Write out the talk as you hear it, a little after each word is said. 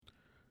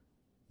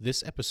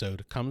This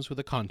episode comes with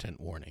a content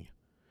warning.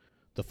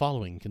 The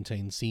following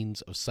contains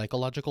scenes of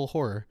psychological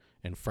horror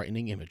and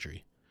frightening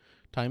imagery.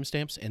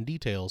 Timestamps and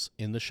details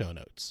in the show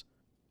notes.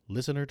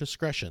 Listener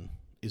discretion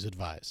is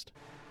advised.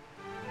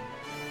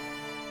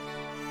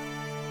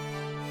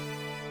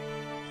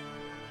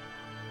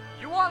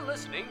 You are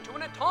listening to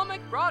an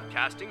Atomic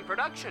Broadcasting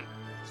production,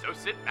 so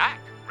sit back,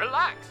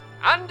 relax,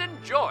 and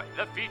enjoy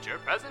the feature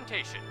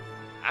presentation.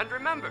 And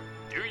remember,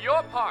 do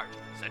your part,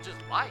 such as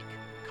like,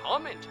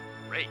 comment,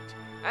 rate,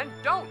 and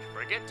don't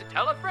forget to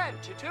tell a friend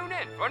to tune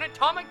in for an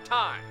Atomic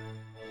Time.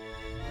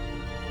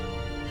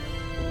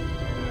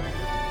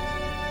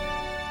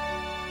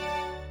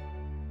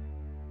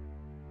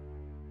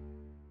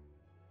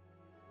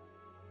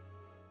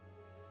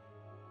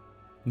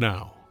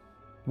 Now,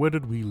 where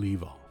did we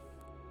leave off?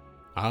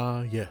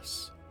 Ah,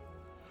 yes.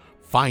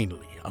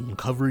 Finally,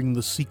 uncovering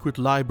the secret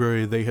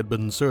library they had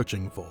been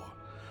searching for,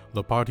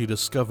 the party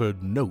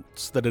discovered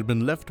notes that had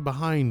been left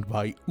behind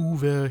by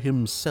Uver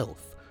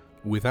himself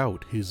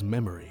without his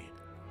memory.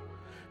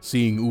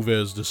 Seeing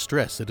Uver's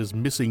distress at his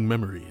missing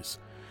memories,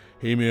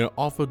 Hamir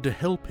offered to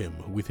help him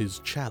with his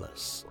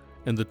chalice,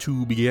 and the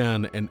two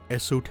began an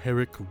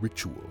esoteric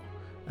ritual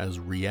as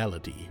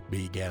reality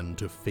began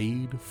to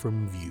fade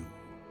from view.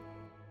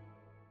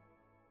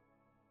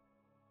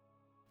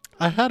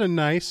 I had a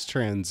nice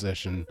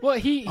transition. Well,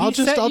 he I'll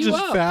set just you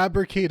up.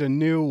 fabricate a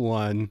new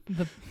one.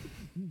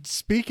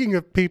 Speaking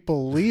of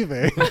people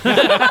leaving,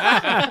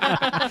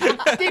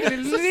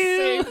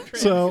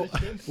 so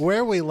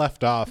where we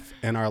left off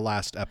in our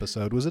last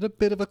episode was at a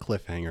bit of a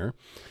cliffhanger.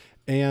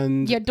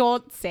 And You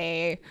don't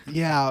say.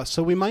 yeah,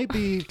 so we might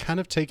be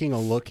kind of taking a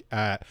look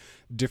at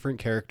different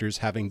characters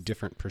having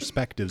different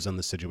perspectives on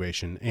the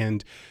situation.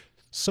 And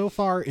so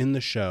far in the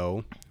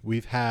show,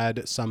 we've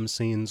had some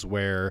scenes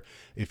where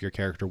if your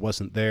character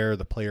wasn't there,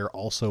 the player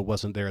also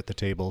wasn't there at the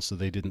table, so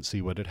they didn't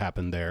see what had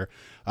happened there.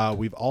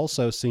 We've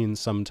also seen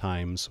some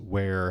times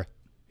where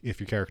if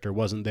your character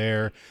wasn't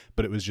there,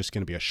 but it was just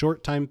going to be a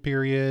short time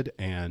period,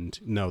 and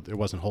no, there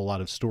wasn't a whole lot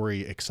of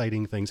story,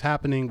 exciting things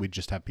happening. We'd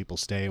just have people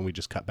stay, and we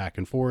just cut back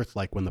and forth,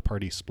 like when the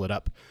party split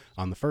up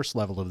on the first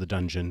level of the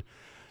dungeon.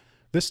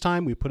 This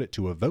time we put it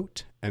to a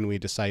vote, and we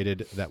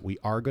decided that we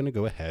are going to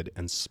go ahead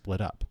and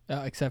split up.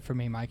 Except for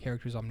me, my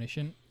character's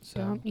omniscient. So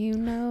Don't you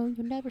know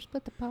you never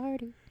split the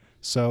party?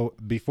 So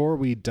before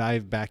we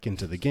dive back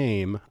into the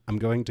game, I'm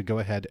going to go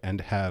ahead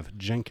and have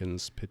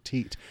Jenkins,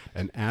 Petite,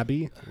 and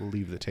Abby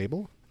leave the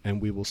table, and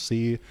we will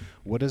see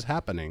what is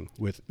happening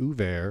with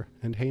Uver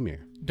and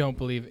Hamir. don't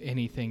believe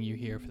anything you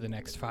hear for the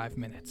next 5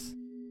 minutes.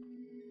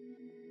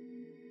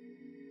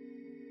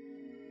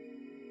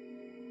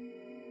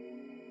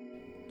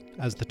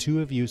 As the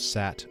two of you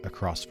sat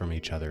across from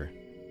each other,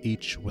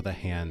 each with a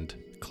hand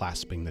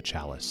clasping the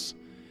chalice,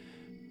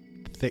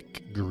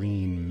 thick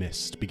green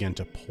mist began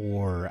to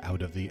pour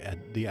out of the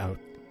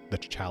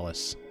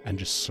chalice and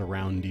just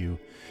surround you.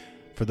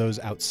 For those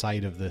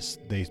outside of this,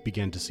 they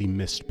began to see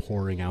mist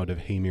pouring out of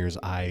Hamir's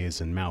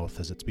eyes and mouth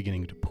as it's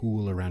beginning to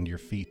pool around your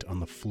feet on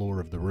the floor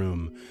of the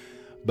room.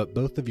 But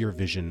both of your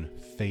vision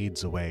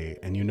fades away,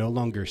 and you no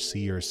longer see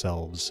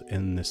yourselves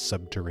in this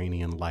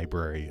subterranean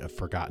library of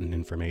forgotten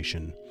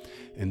information.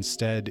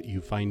 Instead,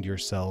 you find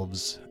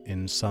yourselves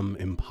in some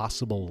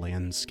impossible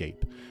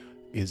landscape.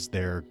 Is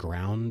there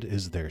ground?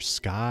 Is there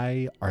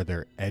sky? Are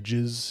there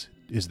edges?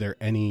 Is there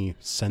any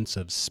sense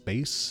of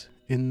space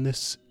in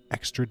this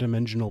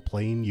extra-dimensional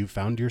plane you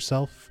found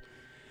yourself?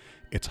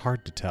 It's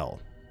hard to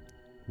tell.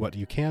 What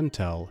you can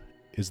tell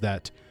is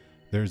that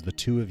there's the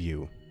two of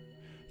you.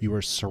 You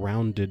are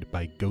surrounded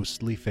by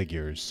ghostly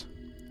figures,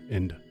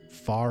 and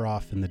far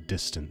off in the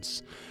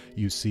distance,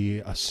 you see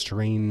a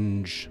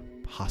strange,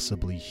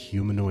 possibly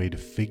humanoid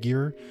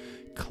figure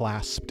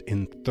clasped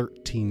in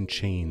 13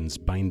 chains,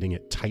 binding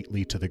it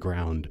tightly to the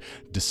ground,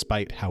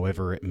 despite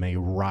however it may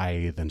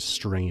writhe and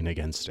strain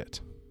against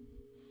it.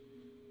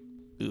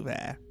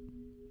 Uver.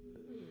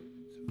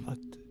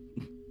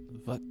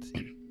 What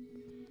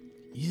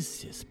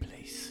is this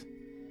place?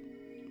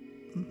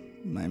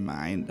 My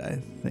mind, I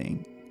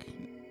think,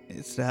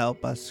 is to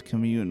help us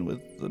commune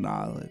with the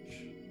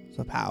knowledge,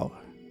 the power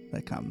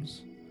that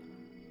comes.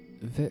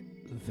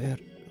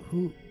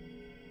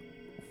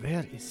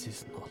 Where is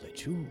this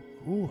knowledge?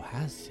 Who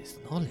has this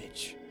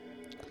knowledge?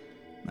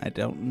 I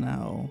don't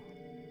know,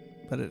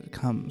 but it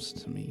comes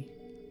to me,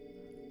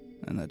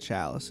 and the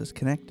chalice is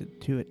connected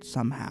to it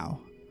somehow.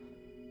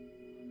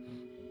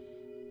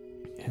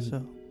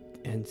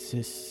 And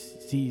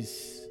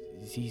these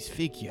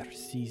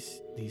figures,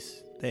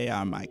 these They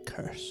are my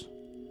curse.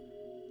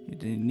 You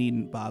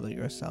needn't bother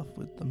yourself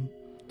with them.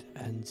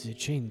 and the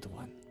chained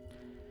one.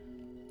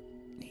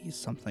 He's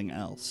something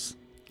else.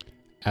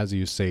 As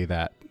you say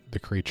that, the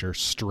creature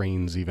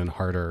strains even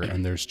harder,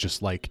 and there's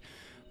just like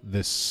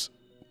this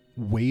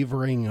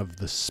wavering of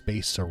the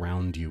space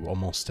around you,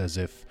 almost as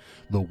if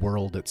the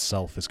world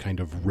itself is kind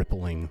of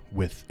rippling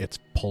with its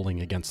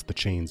pulling against the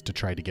chains to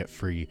try to get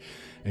free,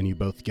 and you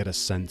both get a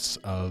sense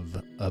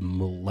of a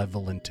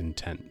malevolent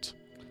intent.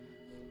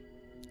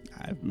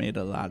 I've made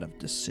a lot of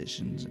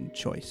decisions and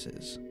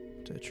choices,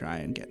 to try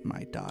and get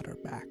my daughter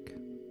back.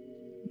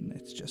 And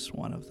it's just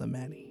one of the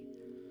many.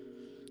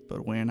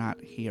 But we're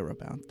not here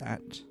about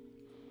that.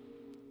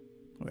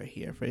 We're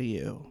here for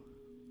you.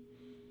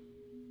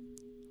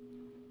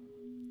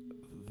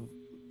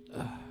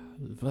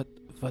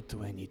 What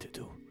do I need to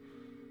do?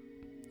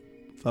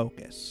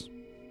 Focus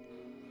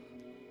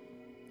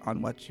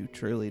on what you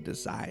truly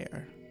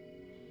desire,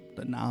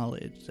 the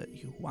knowledge that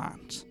you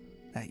want,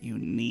 that you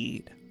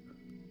need.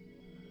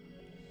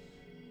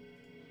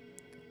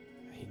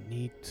 I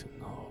need to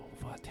know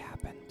what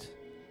happened.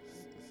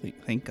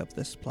 Think of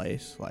this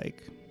place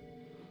like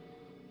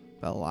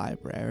the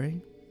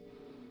library,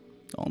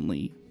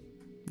 only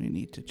you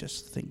need to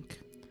just think.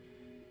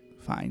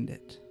 Find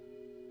it.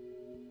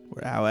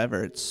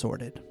 However it's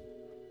sorted,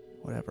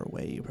 whatever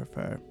way you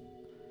prefer.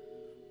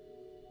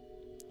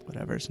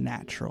 Whatever's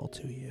natural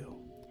to you.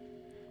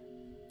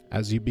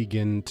 As you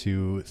begin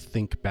to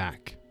think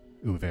back,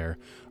 Uver,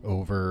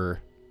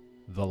 over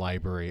the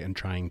library and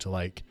trying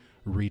to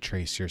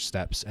retrace your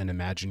steps and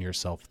imagine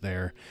yourself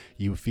there,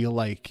 you feel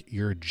like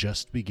you're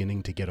just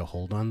beginning to get a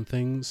hold on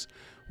things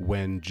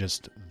when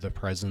just the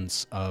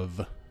presence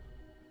of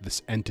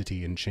this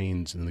entity in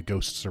chains and the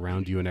ghosts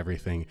around you and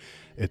everything,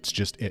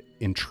 it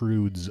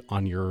intrudes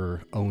on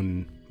your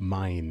own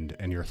mind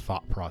and your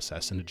thought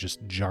process, and it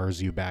just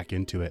jars you back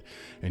into it,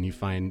 and you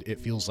find it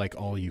feels like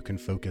all you can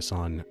focus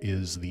on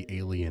is the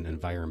alien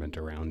environment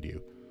around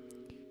you.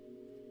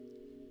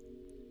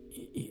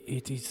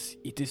 It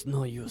is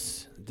no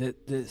use.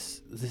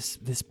 This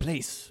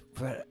place,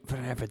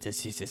 wherever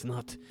this is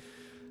not.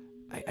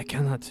 I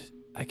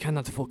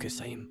cannot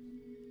focus.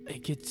 I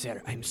get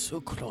there. I'm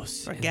so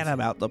close. Forget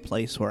about the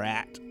place we're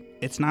at.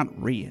 It's not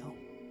real.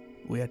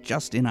 We are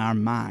just in our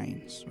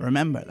minds.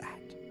 Remember that.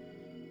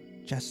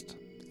 Just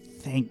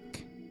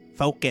think.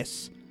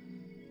 Focus.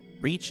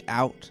 Reach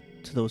out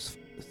to those.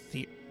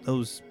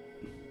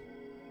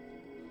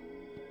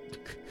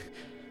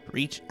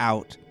 Reach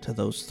out to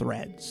those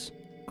threads.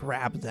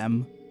 Grab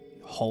them.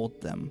 Hold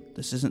them.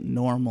 This isn't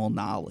normal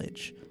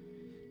knowledge.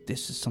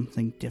 This is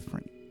something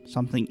different.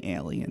 Something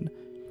alien.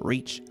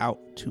 Reach out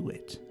to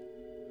it.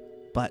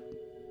 But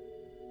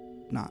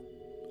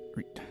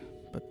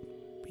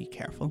be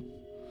careful.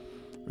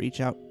 Reach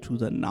out to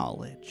the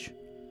knowledge.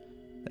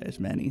 There's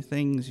many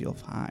things you'll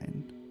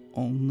find.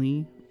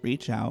 Only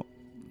reach out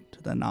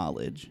to the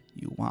knowledge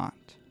you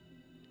want.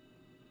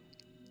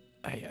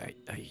 I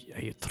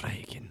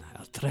try again.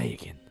 I'll try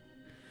again.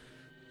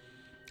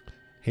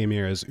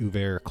 Hamir, as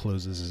Uver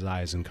closes his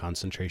eyes in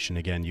concentration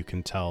again, you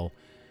can tell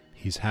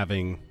he's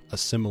having a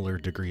similar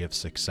degree of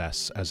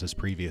success as his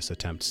previous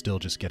attempt, still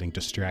just getting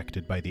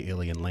distracted by the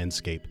alien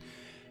landscape.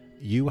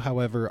 You,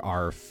 however,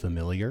 are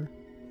familiar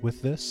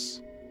with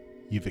this.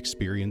 You've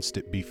experienced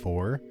it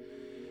before,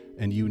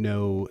 and you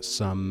know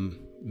some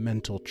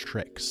mental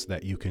tricks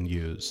that you can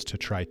use to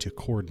try to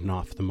cordon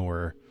off the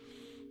more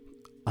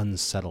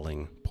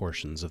unsettling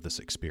portions of this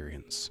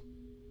experience.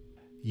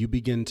 You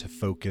begin to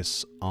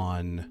focus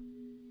on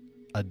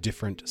a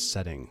different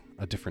setting,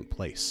 a different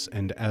place,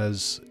 and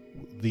as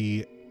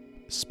the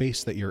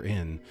space that you're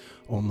in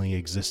only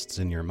exists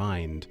in your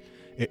mind,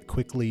 it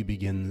quickly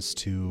begins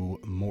to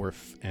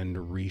morph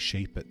and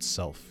reshape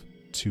itself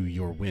to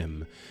your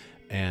whim,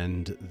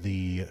 and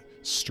the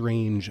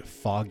strange,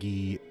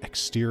 foggy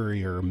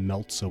exterior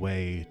melts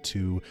away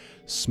to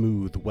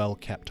smooth,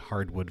 well-kept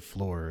hardwood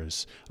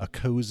floors, a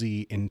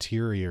cozy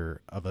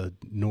interior of a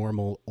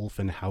normal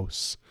Ulfin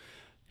house,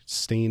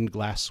 stained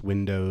glass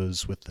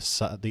windows with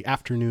the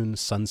afternoon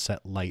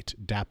sunset light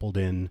dappled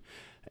in,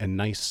 and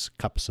nice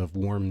cups of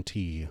warm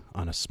tea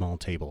on a small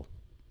table.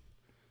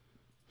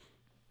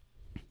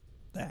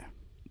 There.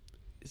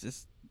 Is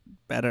this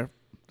better?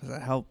 Does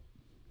that help?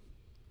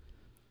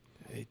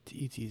 It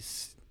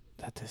is.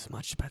 That is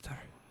much better.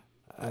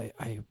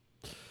 It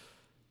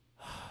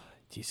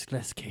is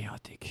less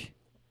chaotic.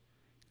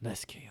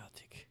 Less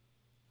chaotic.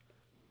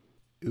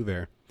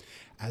 Uver,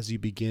 as you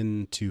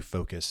begin to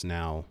focus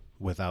now,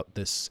 without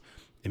this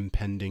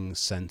impending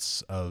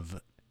sense of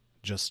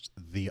just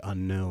the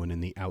unknown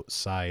and the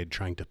outside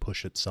trying to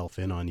push itself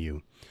in on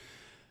you,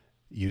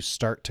 you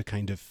start to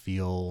kind of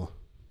feel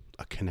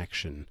a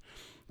connection.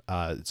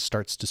 It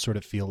starts to sort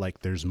of feel like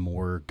there's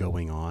more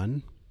going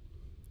on.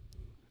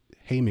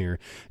 Hamir,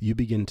 you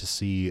begin to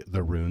see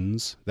the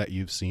runes that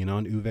you've seen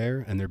on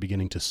Uver, and they're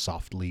beginning to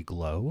softly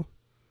glow.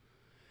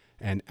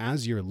 And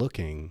as you're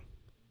looking,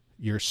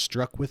 you're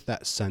struck with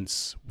that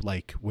sense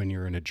like when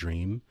you're in a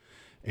dream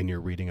and you're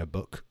reading a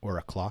book or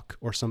a clock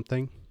or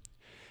something,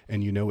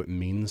 and you know it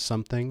means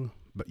something,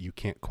 but you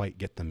can't quite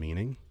get the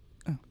meaning.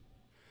 Oh.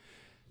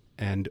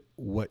 And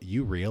what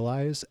you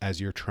realize as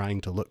you're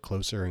trying to look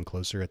closer and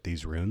closer at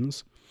these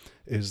runes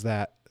is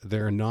that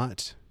they're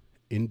not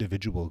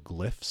individual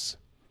glyphs,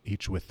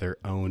 each with their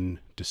own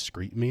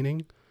discrete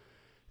meaning.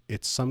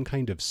 It's some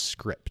kind of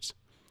script.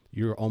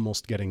 You're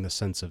almost getting the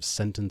sense of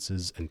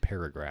sentences and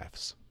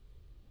paragraphs.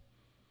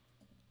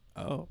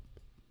 Oh.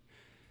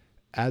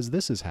 As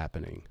this is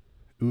happening,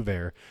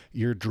 Uver,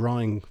 you're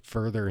drawing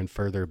further and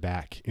further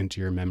back into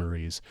your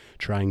memories,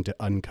 trying to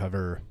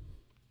uncover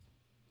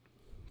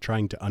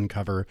trying to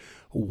uncover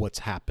what's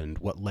happened,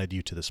 what led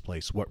you to this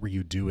place, what were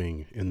you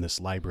doing in this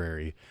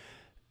library.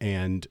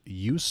 And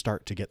you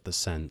start to get the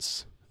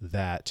sense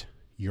that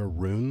your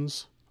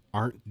runes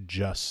aren't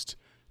just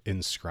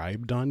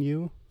inscribed on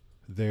you,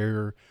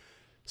 they're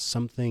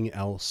something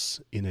else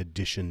in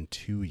addition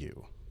to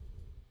you.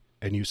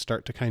 And you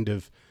start to kind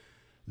of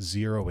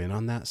zero in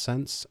on that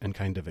sense and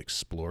kind of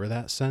explore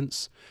that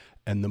sense.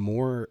 And the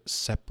more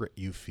separate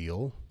you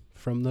feel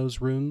from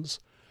those runes,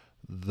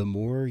 the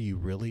more you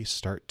really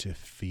start to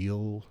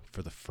feel,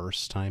 for the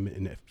first time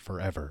in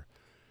forever,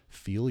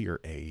 feel your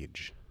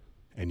age.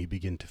 And you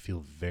begin to feel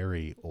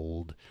very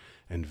old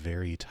and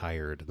very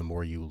tired the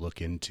more you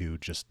look into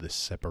just this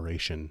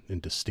separation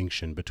and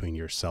distinction between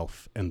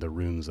yourself and the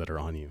runes that are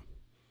on you.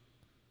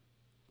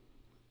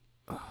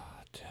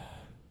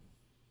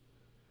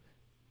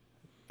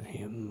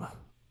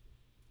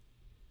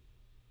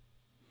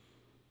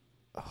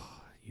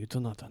 You do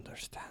not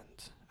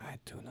understand. I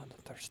do not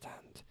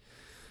understand.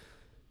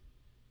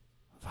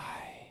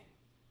 Why?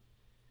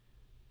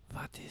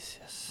 What is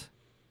this?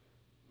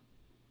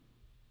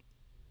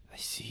 I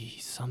see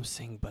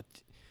something, but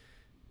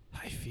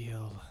I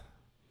feel...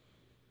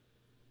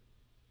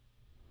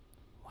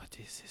 What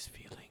is this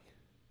feeling?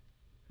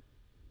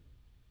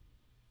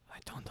 I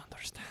don't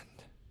understand.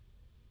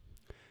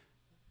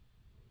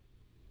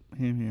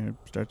 Hamir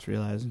starts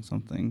realizing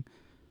something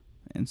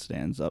and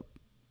stands up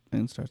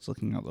and starts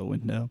looking out the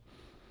window.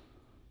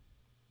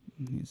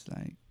 He's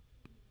like,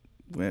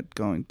 we're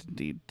going to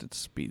need to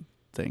speed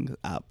things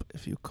up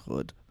if you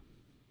could.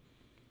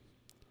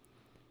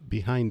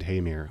 Behind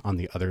Hamir, on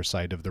the other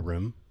side of the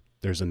room,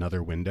 there's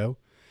another window,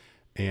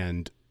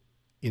 and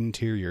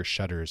interior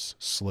shutters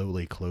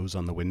slowly close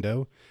on the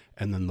window,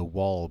 and then the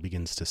wall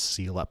begins to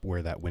seal up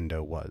where that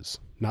window was.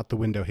 Not the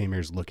window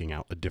Hamir's looking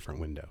out, a different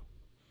window.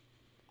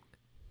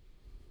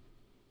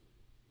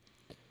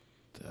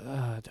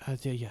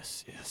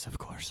 Yes, of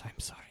course. I'm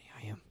sorry.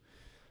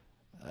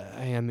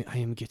 I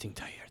am getting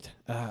tired.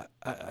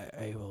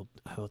 I will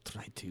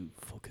try to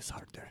focus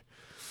harder.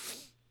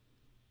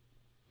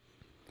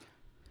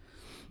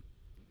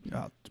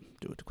 I'll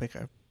do it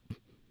quicker.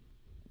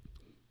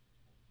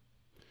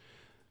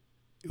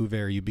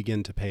 Uver, you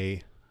begin to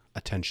pay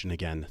attention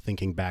again,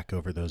 thinking back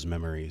over those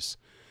memories,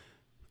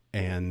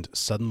 and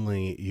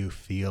suddenly you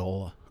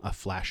feel a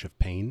flash of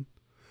pain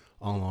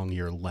along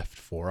your left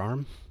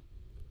forearm.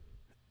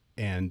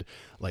 And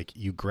like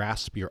you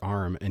grasp your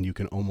arm and you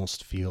can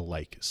almost feel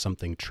like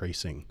something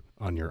tracing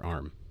on your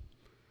arm.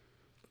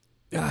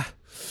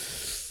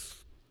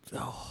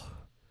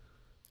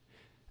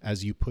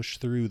 As you push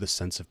through the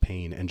sense of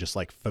pain and just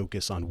like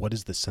focus on what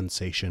is the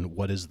sensation,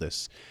 what is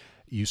this,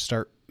 you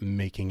start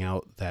making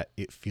out that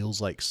it feels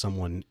like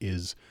someone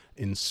is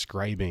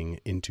inscribing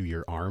into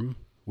your arm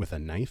with a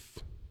knife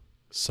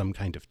some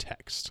kind of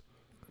text.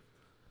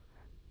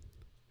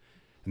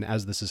 And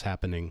as this is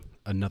happening,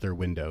 another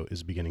window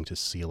is beginning to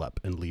seal up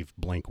and leave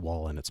blank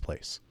wall in its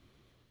place.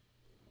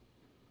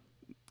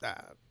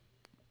 I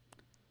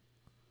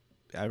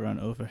run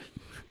over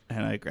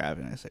and I grab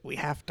it and I say, we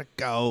have to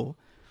go.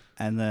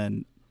 And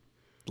then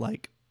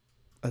like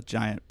a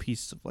giant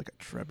piece of like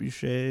a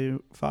trebuchet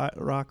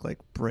rock like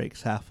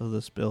breaks half of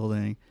this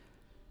building.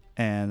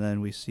 And then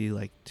we see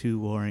like two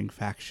warring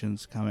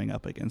factions coming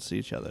up against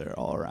each other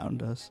all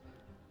around us.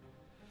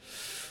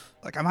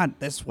 Like, I'm on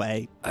this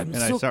way, I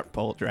start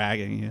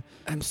dragging you.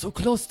 I'm so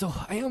close, though.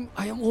 I am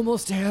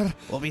almost there.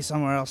 We'll be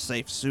somewhere else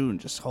safe soon.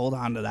 Just hold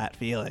on to that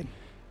feeling.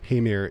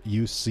 Hamir,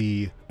 you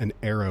see an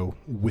arrow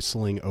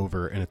whistling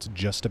over, and it's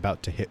just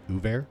about to hit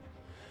Uver,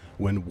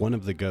 when one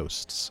of the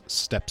ghosts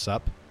steps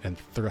up and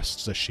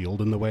thrusts a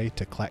shield in the way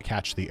to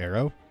catch the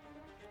arrow.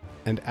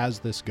 And as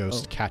this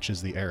ghost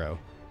catches the arrow,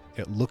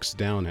 it looks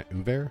down at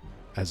Uver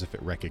as if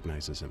it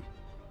recognizes him.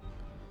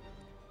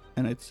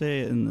 And I'd say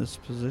in this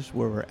position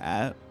where we're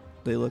at,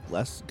 they look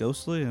less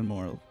ghostly and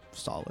more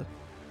solid.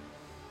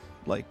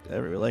 Like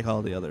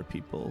all the other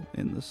people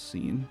in the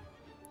scene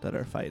that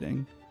are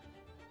fighting.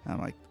 I'm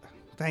like,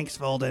 thanks,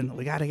 Volden.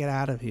 We got to get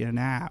out of here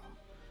now.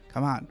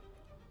 Come on.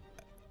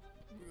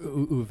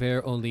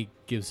 Uver only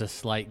gives a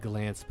slight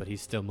glance, but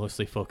he's still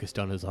mostly focused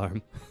on his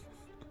arm.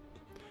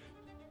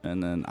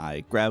 And then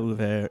I grab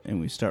Uver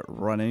and we start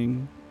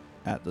running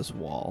at this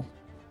wall.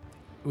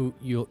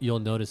 You'll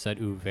notice that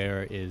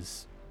Uver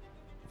is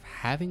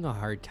having a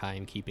hard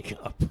time keeping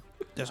up.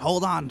 Just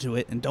hold on to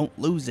it and don't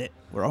lose it.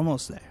 We're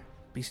almost there.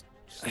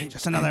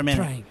 Just another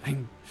minute. I'm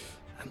trying.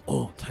 I'm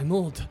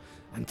old.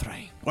 I'm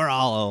trying. We're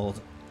all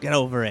old. Get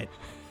over it.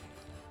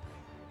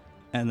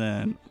 And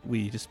then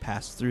we just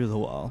pass through the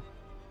wall.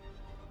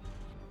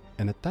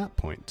 And at that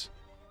point,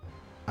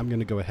 I'm going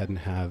to go ahead and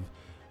have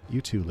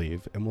you two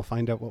leave, and we'll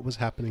find out what was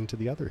happening to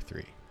the other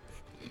three.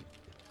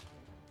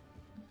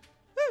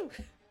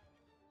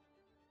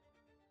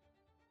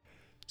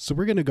 So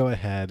we're going to go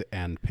ahead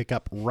and pick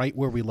up right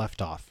where we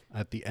left off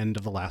at the end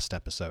of the last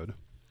episode.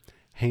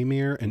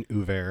 Hamir and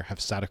Uver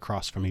have sat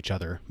across from each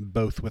other,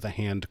 both with a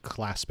hand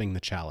clasping the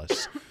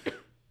chalice.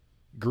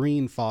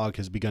 Green fog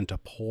has begun to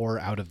pour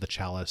out of the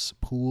chalice,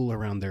 pool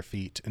around their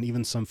feet, and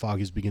even some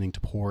fog is beginning to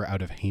pour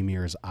out of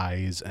Hamir's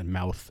eyes and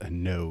mouth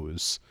and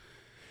nose.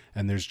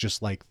 And there's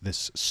just like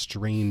this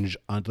strange,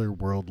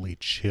 otherworldly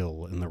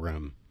chill in the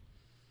room.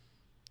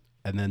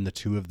 And then the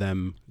two of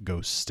them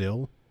go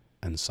still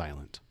and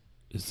silent.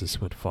 Is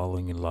this what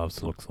falling in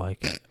love looks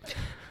like?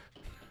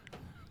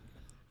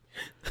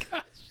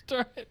 Gosh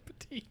darn it,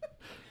 Petite.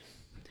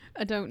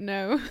 I don't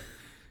know.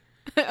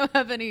 I don't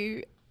have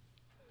any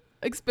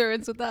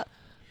experience with that.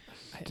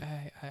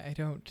 I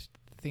don't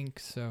think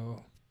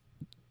so.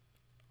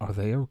 Are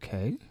they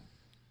okay?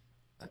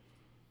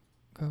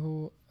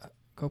 Go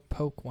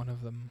poke one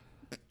of them.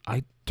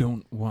 I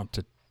don't want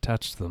to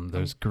touch them.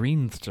 There's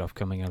green stuff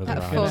coming out of their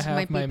That I'm eyes. gonna Both have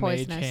might be my mage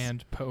poisonous.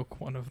 hand poke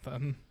one of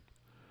them.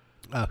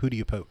 Who do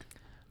you poke?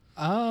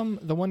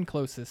 The one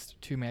closest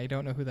to me. I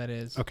don't know who that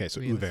is. Okay, so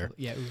We have a Uver.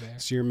 Yeah,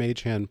 Uver. So your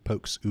mage hand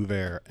pokes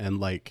Uver, and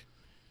like,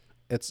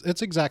 it's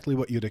exactly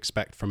what you'd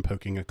expect from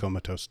poking a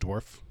comatose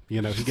dwarf.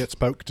 You know, he gets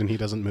poked and he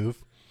doesn't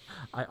move.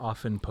 I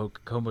often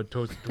poke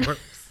comatose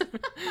dwarfs.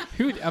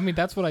 I mean,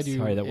 that's what I do.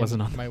 Sorry, that in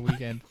wasn't on my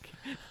weekend.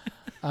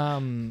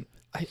 I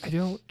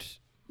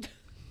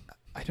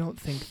don't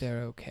think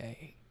they're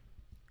okay.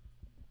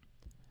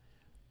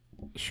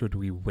 Should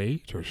we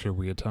wait, or should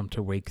we attempt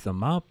to wake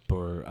them up?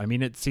 Or, I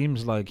mean, it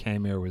seems like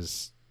Hamir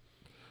was...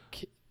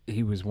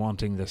 He was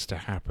wanting this to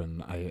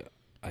happen.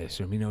 I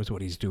assume he knows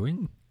what he's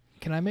doing?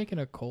 Can I make an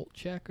occult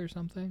check or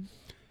something?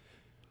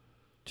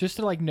 Just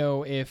to, like,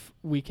 know if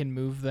we can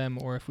move them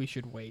or if we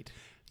should wait.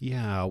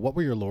 Yeah, what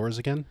were your lores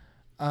again?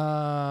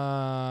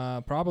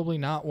 Probably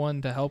not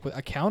one to help with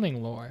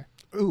accounting lore.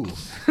 Ooh.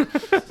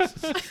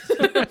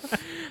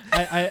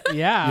 Yeah.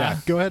 Yeah,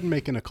 go ahead and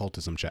make an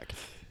occultism check.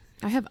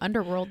 I have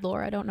underworld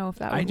lore. I don't know if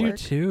that would I do work.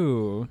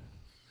 too.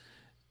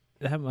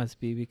 That must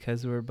be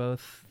because we're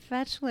both.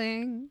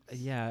 Fetchling.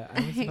 Yeah,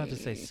 I was about to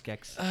say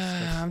Skex.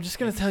 I'm just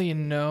gonna tell you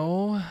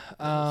no.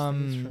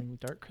 From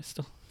Dark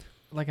Crystal.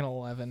 Like an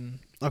 11.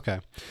 Okay.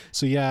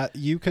 So yeah,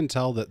 you can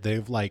tell that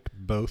they've like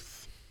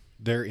both,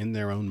 they're in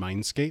their own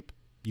mindscape.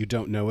 You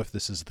don't know if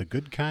this is the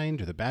good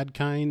kind or the bad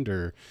kind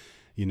or,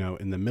 you know,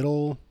 in the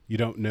middle. You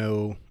don't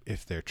know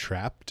if they're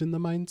trapped in the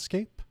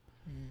mindscape.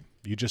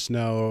 You just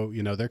know,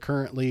 you know, they're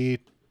currently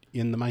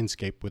in the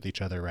mindscape with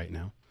each other right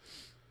now.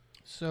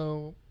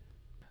 So,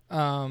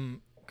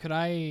 could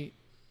I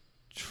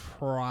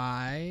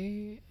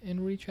try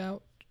and reach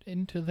out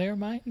into their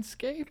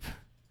mindscape?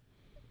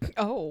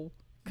 Oh.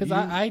 Because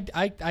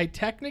I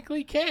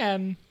technically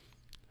can.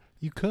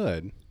 You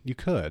could.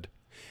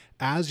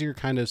 As you're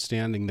kind of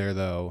standing there,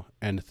 though,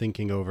 and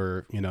thinking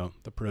over, you know,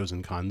 the pros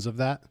and cons of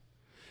that,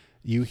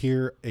 you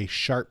hear a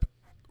sharp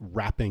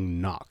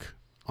rapping knock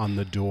on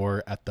the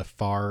door at the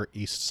far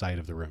east side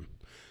of the room.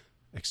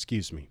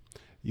 Excuse me.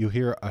 You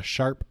hear a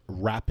sharp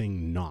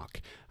rapping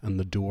knock on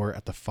the door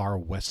at the far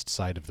west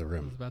side of the I was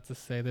room. about to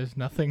say there's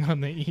nothing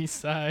on the east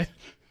side.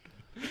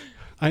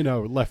 I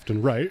know, left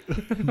and right.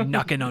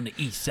 Knocking on the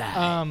east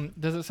side.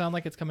 Does it sound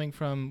like it's coming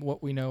from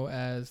what we know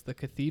as the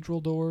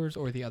cathedral doors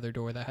or the other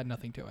door that had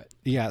nothing to it?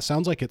 Yeah, it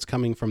sounds like it's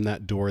coming from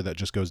that door that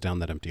just goes down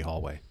that empty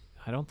hallway.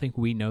 I don't think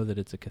we know that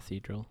it's a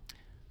cathedral.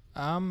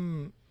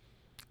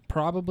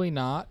 Probably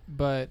not,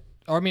 but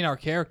or I mean our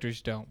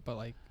characters don't, but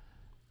like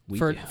We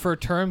for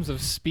terms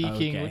of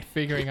speaking Okay. with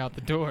figuring out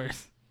the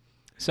doors.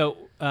 So,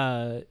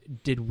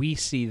 did we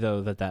see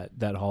though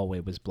that hallway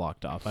was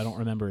blocked off? I don't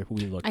remember if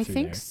we looked I through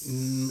think there.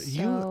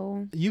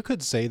 so. You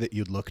could say that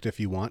you'd looked if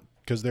you want,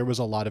 because there was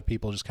a lot of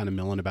people just kind of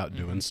milling about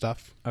doing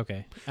stuff.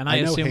 Okay, and I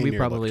I know assume we Hamir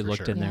probably looked for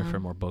looked sure. in there Yeah. for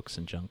more books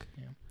and junk.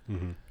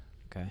 Mm-hmm.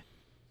 Okay.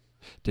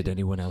 Did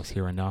anyone else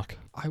hear a knock?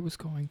 I was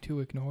going to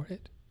ignore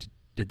it.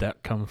 Did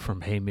that come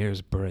from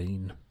Hamir's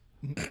brain?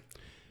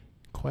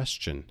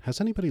 Question: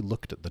 has anybody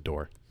looked at the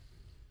door?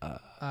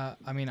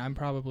 I mean, I'm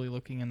probably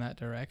looking in that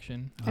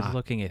direction. I'm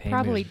looking at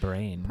Probably- Hamir's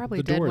brain. Probably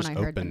The did when door's I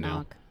heard the open now.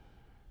 knock.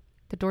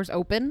 The door's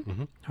open?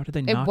 Mm-hmm. How did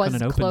they It knock was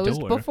on an open closed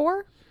door?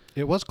 before?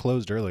 It was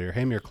closed earlier.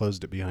 Hamir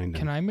closed it behind him.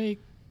 Can I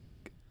make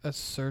a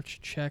search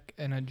check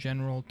and a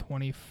general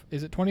 20?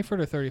 Is it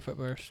 20-foot or 30-foot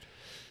burst?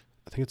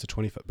 I think it's a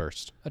 20-foot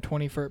burst. A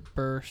 20-foot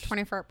burst.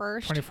 20-foot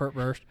burst? 20-foot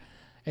burst.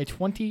 A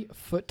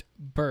 20-foot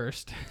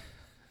burst.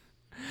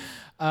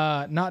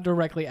 Not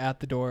directly at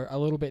the door, a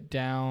little bit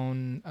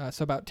down,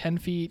 so about 10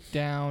 feet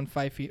down,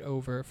 5 feet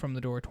over from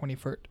the door,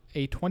 20-foot.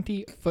 A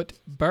 20-foot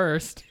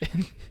burst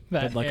in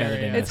that Good luck area.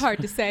 editing It's hard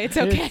to say. It's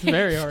okay. It's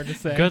very hard to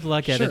say. Good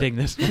luck Sure. editing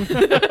this one.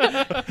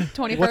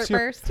 20-foot What's your-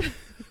 burst?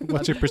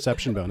 What's your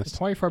perception bonus?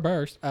 20-foot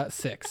burst.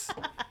 6.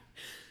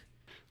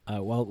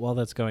 While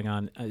that's going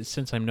on,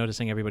 since I'm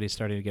noticing everybody's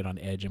starting to get on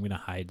edge, I'm going to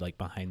hide like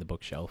behind the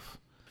bookshelf.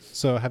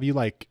 So have you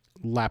like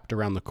lapped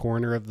around the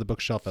corner of the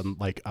bookshelf and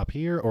like up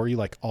here, or are you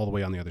like all the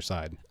way on the other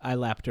side? I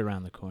lapped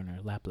around the corner.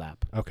 Lap.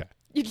 Okay.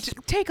 You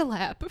take a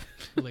lap.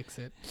 Licks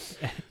it.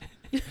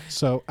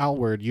 So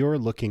Alward, you're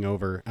looking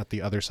over at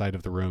the other side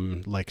of the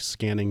room, like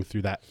scanning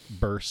through that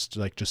burst,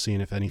 like just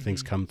seeing if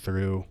anything's come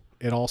through.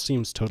 It all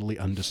seems totally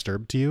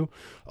undisturbed to you,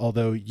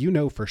 although you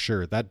know for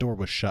sure that door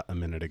was shut a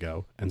minute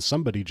ago and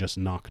somebody just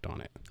knocked on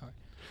it.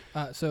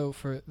 So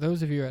for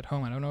those of you at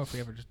home, I don't know if we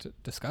ever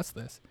discussed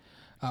this.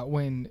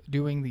 When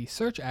doing the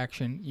search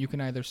action, you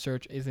can either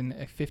search is in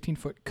a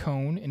 15-foot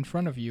cone in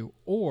front of you,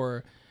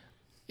 or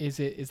is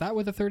that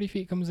where the 30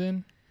 feet comes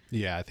in?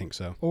 Yeah, I think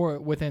so. Or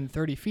within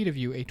 30 feet of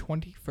you, a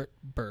 20-foot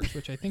burst,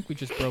 which I think we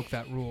just broke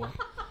that rule,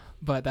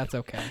 but that's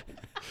okay.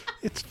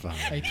 It's fine.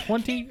 A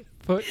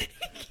 20-foot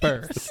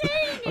burst.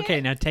 Okay,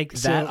 now take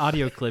that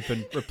audio clip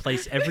and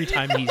replace every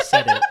time he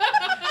said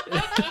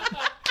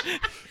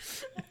it.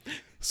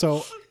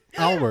 So,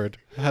 Alward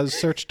has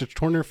searched a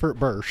 20-foot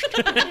burst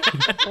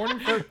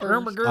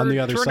on the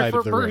other side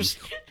of the room.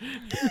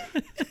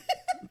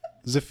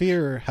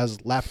 Zephyr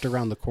has lapped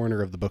around the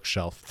corner of the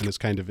bookshelf and is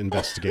kind of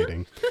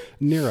investigating.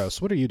 Neros,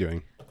 what are you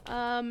doing?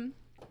 I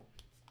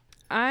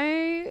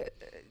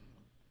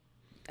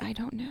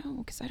don't know,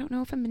 because I don't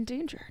know if I'm in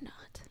danger or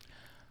not.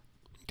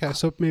 Okay,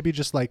 so maybe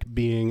just like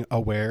being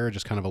aware,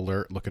 just kind of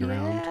alert, looking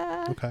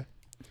around. Okay.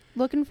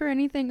 Looking for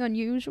anything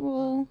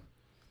unusual.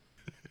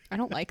 I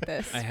don't like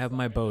this. I have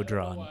my bow I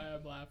drawn. don't know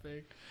why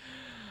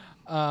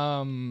I'm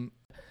laughing.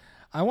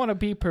 I want to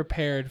be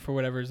prepared for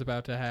whatever's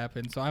about to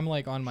happen, so I'm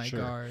like on my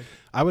guard.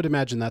 I would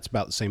imagine that's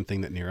about the same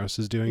thing that Neros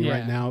is doing Yeah.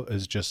 right now,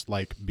 is just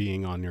like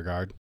being on your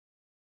guard.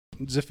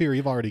 Zephyr,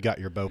 you've already got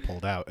your bow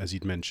pulled out, as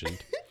you'd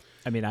mentioned.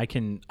 I mean, I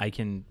can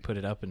put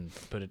it up and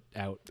put it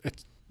out.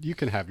 You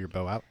can have your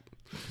bow out.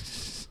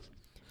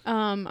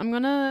 I'm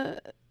gonna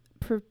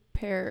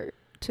prepare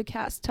to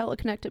cast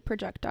teleconnected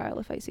projectile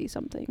if I see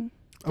something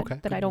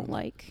that I don't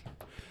like.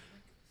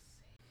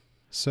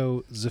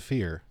 So,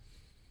 Zephyr,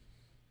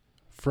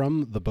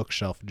 from the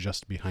bookshelf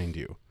just behind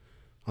you,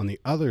 on the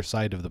other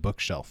side of the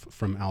bookshelf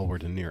from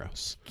Alward and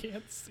Neros,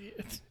 Can't see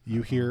it.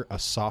 you hear a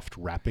soft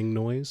rapping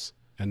noise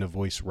and a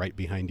voice right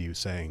behind you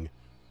saying,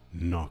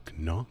 "Knock,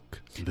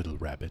 knock, little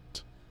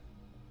rabbit."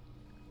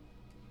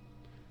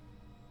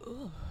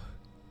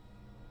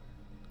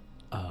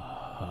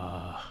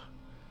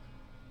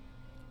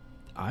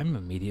 I'm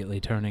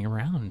immediately turning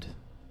around.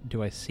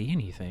 Do I see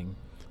anything?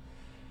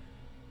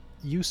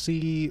 You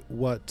see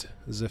what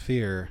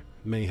Zephyr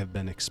may have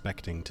been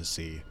expecting to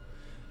see.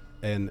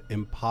 An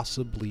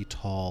impossibly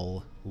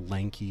tall,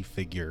 lanky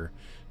figure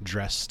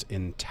dressed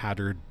in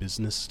tattered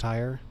business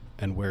attire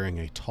and wearing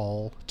a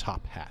tall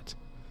top hat.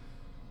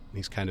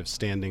 He's kind of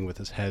standing with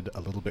his head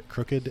a little bit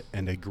crooked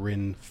and a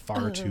grin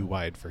far too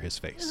wide for his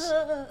face.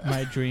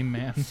 My dream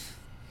man.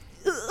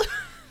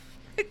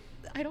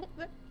 I don't.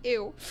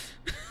 Ew.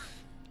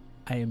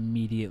 I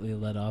immediately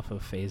let off a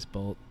phase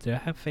bolt. Do I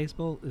have phase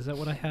bolt? Is that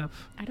what I have?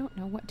 I don't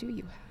know. What do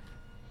you have?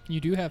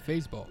 You do have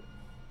phase bolt.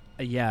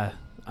 Yeah,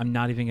 I'm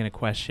not even going to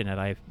question it.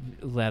 I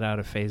let out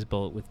a phase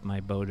bolt with my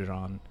bow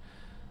drawn.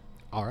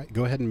 All right,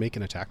 go ahead and make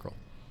an attack roll.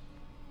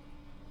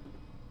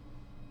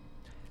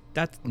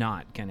 That's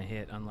not going to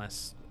hit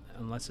unless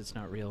it's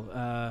not real.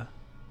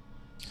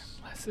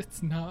 Unless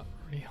it's not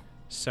real.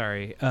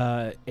 Sorry,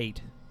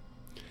 8.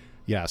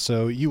 Yeah,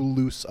 so you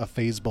loose a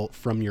phase bolt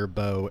from your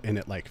bow and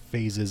it like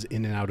phases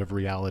in and out of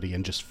reality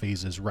and just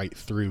phases right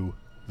through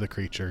the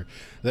creature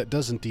that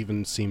doesn't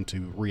even seem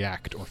to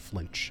react or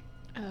flinch.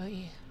 Oh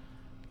yeah.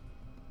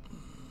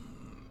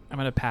 I'm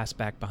going to pass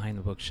back behind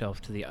the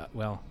bookshelf to the,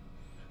 oh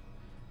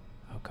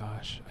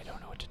gosh, I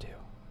don't know what to do.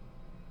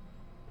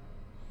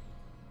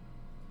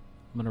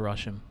 I'm going to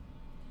rush him.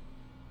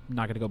 I'm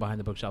not going to go behind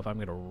the bookshelf. I'm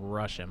going to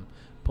rush him,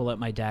 pull out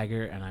my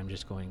dagger, and I'm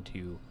just going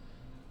to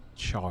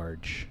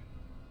charge.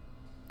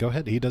 Go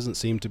ahead. He doesn't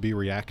seem to be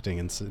reacting,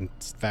 and in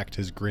fact,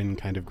 his grin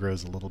kind of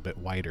grows a little bit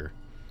wider.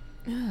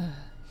 Do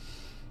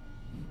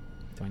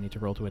I need to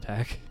roll to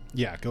attack?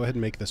 Yeah, go ahead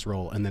and make this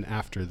roll, and then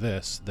after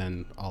this,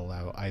 then I'll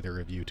allow either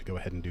of you to go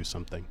ahead and do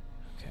something.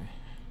 Okay.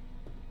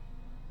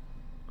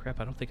 Crap,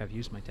 I don't think I've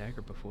used my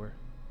dagger before.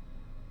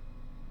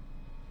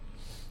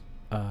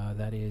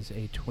 That is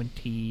a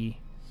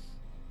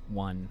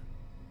 21.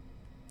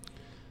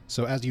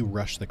 So as you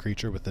rush the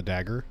creature with the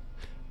dagger,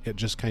 it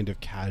just kind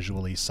of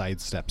casually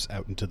sidesteps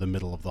out into the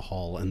middle of the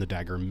hall, and the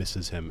dagger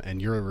misses him,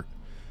 and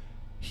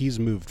he's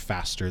moved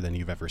faster than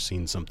you've ever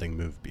seen something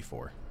move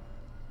before.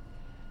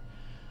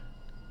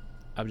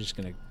 I'm just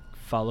going to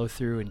follow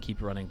through and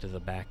keep running to the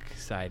back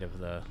side of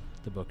the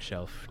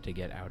bookshelf to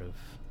get out of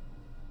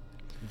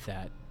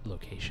that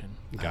location.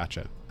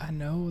 Gotcha. I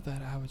know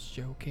that I was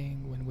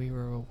joking when we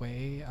were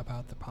away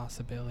about the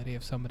possibility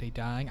of somebody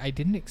dying. I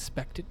didn't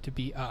expect it to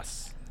be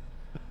us.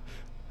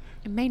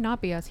 It may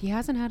not be us. He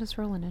hasn't had us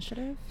roll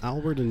initiative.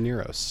 Alward and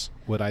Neros,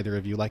 would either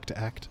of you like to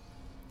act?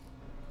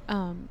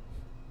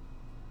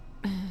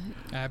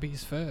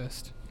 Abby's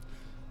first.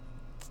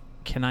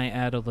 Can I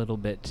add a little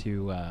bit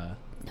to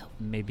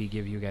maybe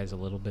give you guys a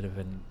little bit of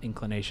an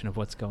inclination of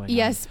what's going on?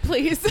 Yes,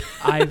 please.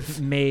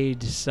 I've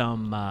made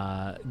some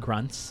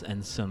grunts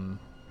and some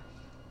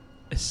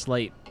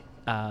slight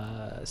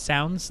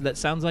sounds that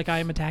sounds like I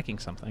am attacking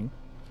something.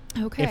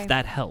 Okay. If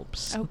that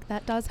helps. Oh,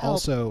 that does help.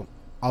 Also,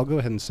 I'll go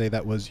ahead and say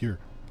that was your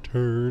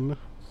turn.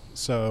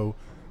 So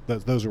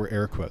those were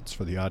air quotes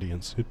for the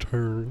audience. Your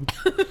turn.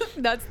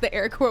 That's the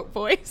air quote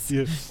voice.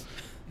 Yes.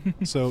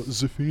 So,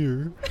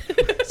 Zephyr,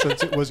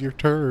 since it was your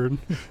turn,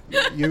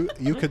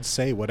 you could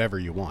say whatever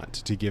you want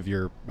to give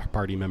your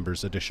party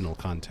members additional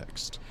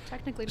context.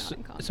 Technically not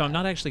in combat. So I'm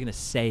not actually going to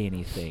say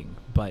anything,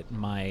 but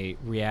my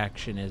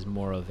reaction is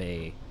more of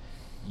a,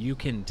 you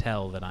can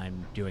tell that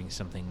I'm doing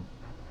something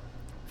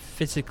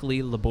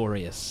physically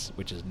laborious,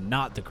 which is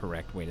not the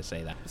correct way to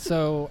say that.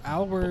 So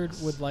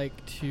Alward would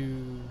like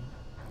to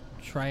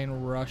try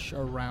and rush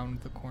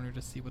around the corner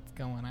to see what's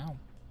going on.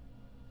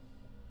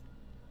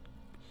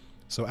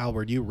 So,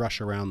 Alward, you rush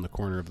around the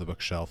corner of the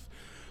bookshelf,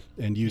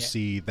 and you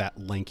see that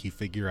lanky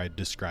figure I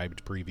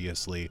described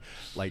previously,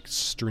 like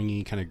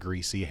stringy, kind of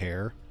greasy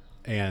hair.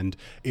 And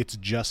it's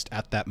just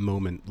at that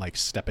moment, like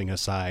stepping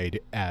aside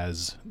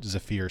as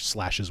Zephyr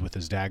slashes with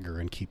his dagger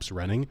and keeps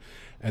running.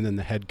 And then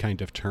the head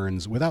kind of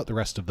turns, without the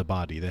rest of the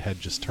body, the head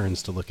just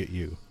turns to look at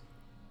you.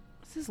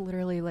 This is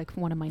literally like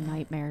one of my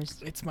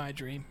nightmares. It's my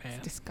dream, man.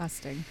 It's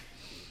disgusting.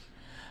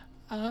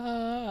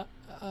 What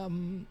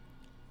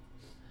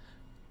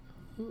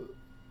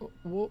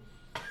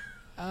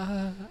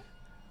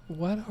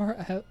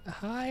are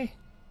hi?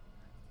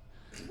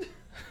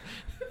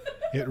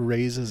 It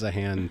raises a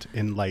hand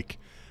in like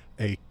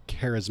a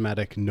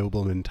charismatic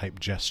nobleman type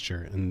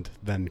gesture and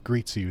then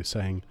greets you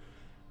saying,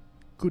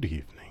 "Good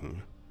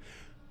evening.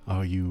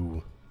 Are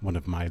you one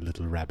of my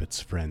little rabbit's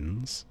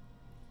friends?"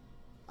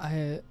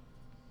 I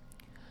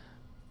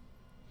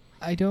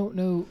don't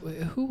know.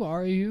 Who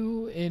are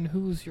you and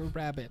who's your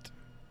rabbit?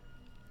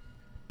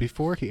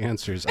 Before he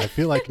answers, I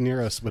feel like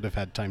Neros would have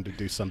had time to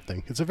do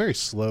something. It's a very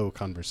slow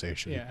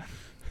conversation. Yeah.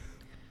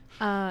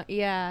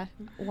 Yeah.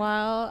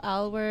 While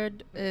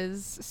Alward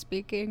is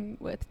speaking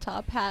with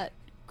Top Hat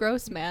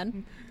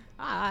Grossman,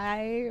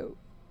 I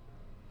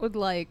would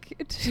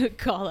like to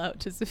call out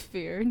to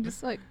Zephyr and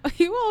just like, "Are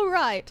you all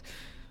right?"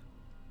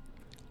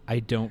 I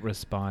don't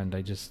respond.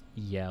 I just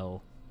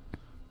yell.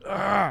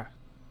 Arrgh!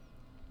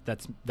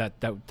 That's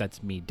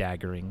me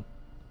daggering.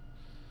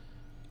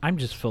 I'm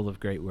just full of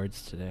great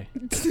words today.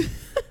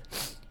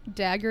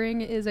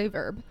 Daggering is a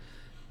verb.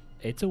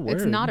 It's a word.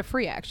 It's not a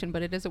free action,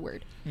 but it is a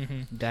word.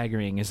 Mm-hmm.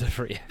 Daggering is a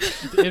free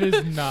action. It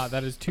is not.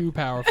 That is too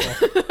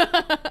powerful.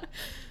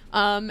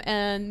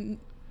 And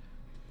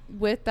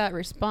with that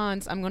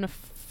response, I'm gonna,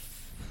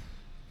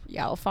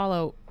 I'll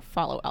follow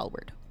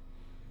Alward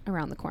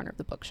around the corner of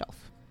the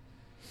bookshelf.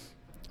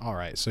 All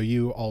right, so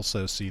you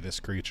also see this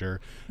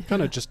creature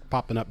kind of just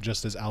popping up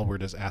just as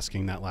Alward is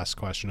asking that last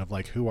question of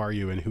like, who are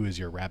you and who is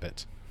your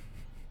rabbit?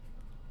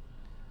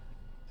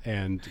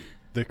 And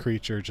the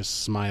creature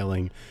just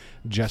smiling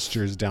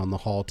gestures down the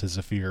hall to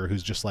Zephyr,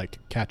 who's just like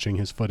catching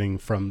his footing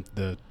from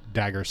the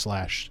dagger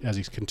slash as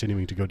he's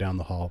continuing to go down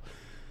the hall.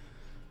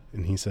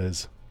 And he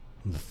says,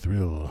 "The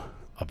thrill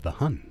of the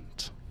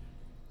hunt."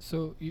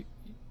 So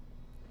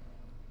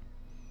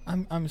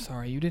I'm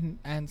sorry, you didn't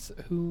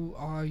answer. Who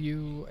are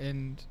you,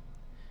 and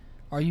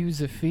are you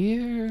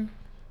Zephyr?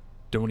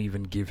 Don't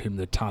even give him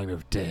the time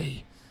of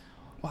day.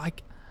 Well,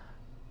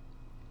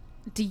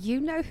 Do you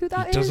know who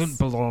that He is? doesn't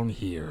belong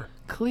here.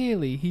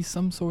 clearly he's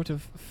some sort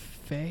of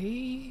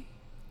fae.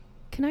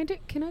 Can I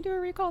do a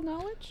recall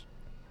knowledge?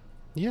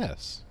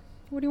 Yes.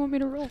 What do you want me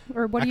to roll?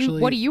 Or what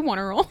Actually, do you want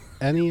to roll?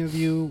 Any of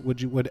you,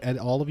 would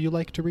all of you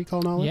like to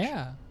recall knowledge?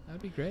 Yeah,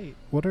 that'd be great.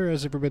 What are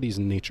everybody's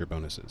nature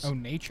bonuses? Oh,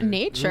 nature.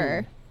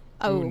 Nature.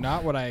 Ooh,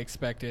 not what I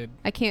expected.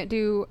 I can't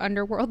do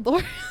underworld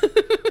lore.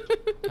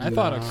 I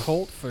thought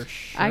occult for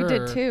sure. I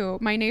did too.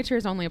 My nature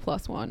is only a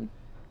 +1.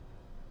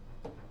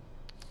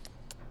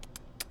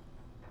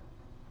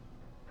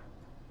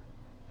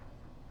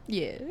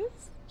 Yes.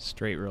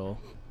 Straight roll.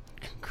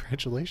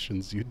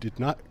 Congratulations, you did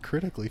not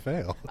critically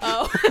fail.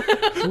 Oh.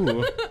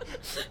 Ooh.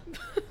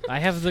 I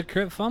have the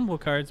crit fumble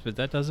cards, but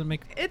that doesn't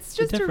make It's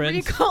just a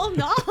difference. recall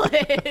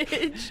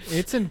knowledge.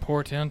 It's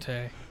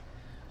importante.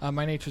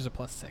 My nature's a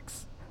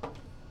 +6.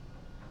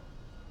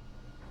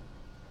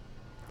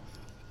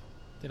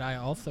 Did I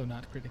also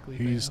not critically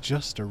He's fail?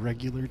 just a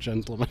regular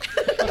gentleman.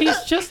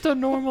 He's just a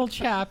normal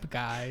chap,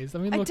 guys. I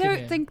mean, I look at don't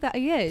him. think that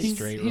he is. He's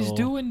Straight he's roll.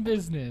 doing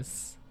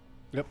business.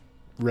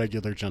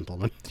 Regular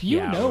gentleman. You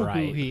Yeah, know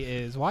right. who he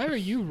is. Why are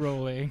you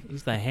rolling?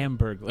 He's the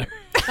Hamburglar.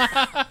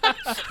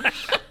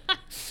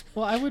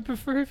 Well, I would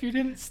prefer if you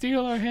didn't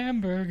steal our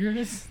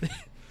hamburgers.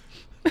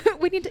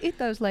 We need to eat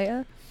those,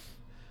 Leia.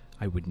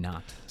 I would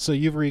not. So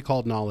you've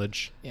recalled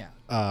knowledge. Yeah.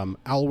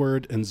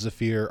 Alward and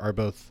Zephyr are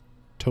both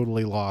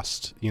totally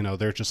lost. You know,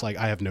 they're just like,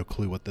 I have no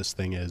clue what this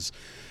thing is.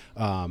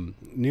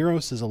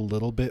 Neros is a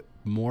little bit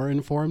more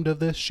informed of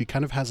this. She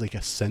kind of has like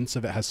a sense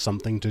of it has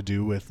something to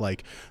do with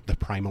like the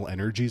primal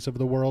energies of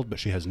the world, but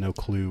she has no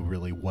clue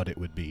really what it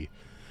would be.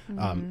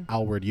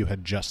 Alward, you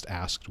had just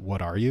asked,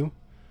 "What are you?"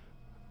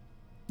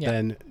 Yeah.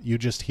 Then you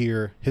just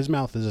hear his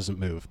mouth doesn't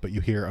move, but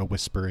you hear a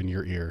whisper in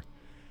your ear.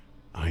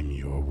 "I'm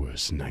your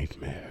worst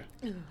nightmare."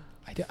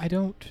 I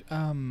don't.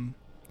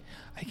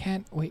 I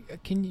can't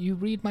wait. Can you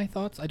read my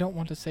thoughts? I don't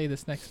want to say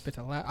this next bit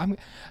aloud.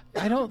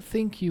 I don't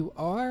think you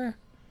are.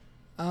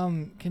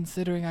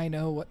 Considering I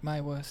know what my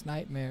worst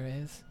nightmare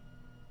is.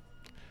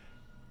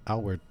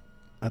 Alward,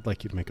 I'd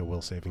like you to make a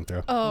will saving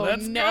throw. Oh,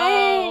 Let's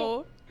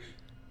no.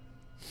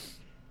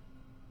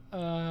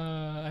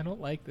 I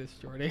don't like this,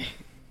 Jordy.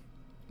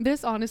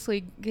 This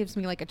honestly gives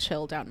me like a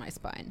chill down my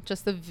spine.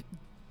 Just the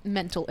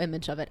mental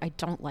image of it. I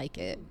don't like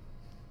it.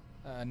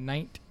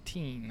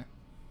 19.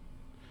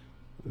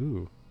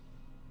 Ooh.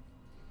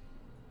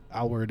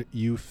 Alward,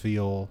 you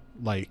feel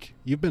like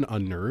you've been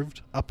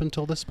unnerved up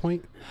until this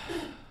point,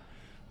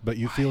 but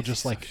you feel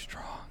just like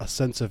a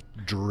sense of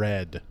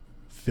dread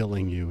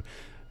filling you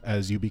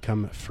as you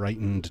become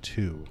frightened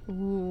too.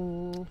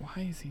 Ooh.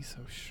 Why is he so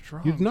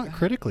strong? You'd not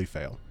critically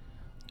fail.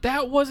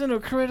 That wasn't a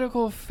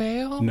critical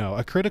fail? No,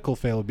 a critical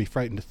fail would be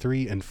frightened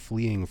 3 and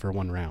fleeing for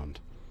 1 round.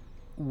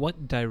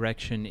 What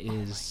direction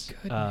is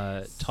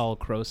Tall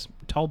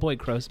Boy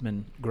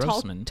Grossman?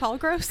 Tall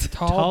Gross?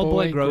 Tall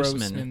Boy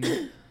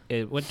Grossman.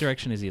 What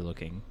direction is he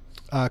looking?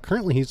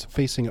 Currently, he's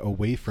facing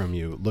away from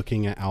you,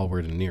 looking at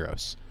Alward and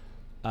Neros.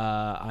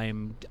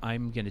 I'm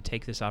going to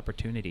take this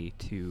opportunity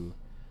to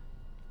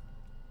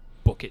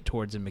book it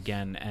towards him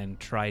again and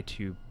try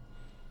to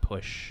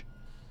push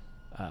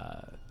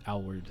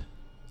Alward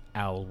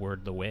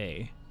the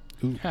way.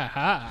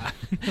 Ha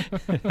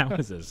That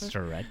was a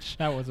stretch.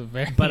 That was a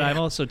very... But I'm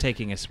also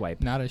taking a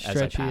swipe. Not as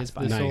stretchy as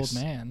this Nice. old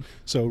man.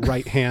 So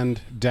right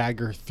hand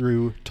dagger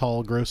through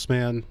Tall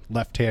Grossman,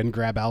 left hand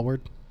grab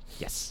Alward.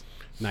 Yes.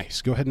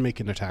 Nice. Go ahead and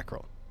make an attack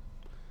roll.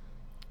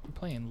 I'm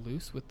playing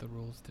loose with the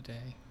rules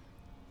today.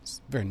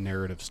 It's very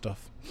narrative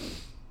stuff.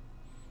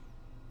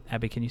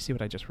 Abby, can you see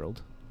what I just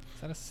rolled? Is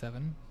that a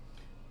 7?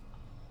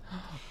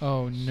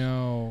 Oh,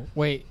 no.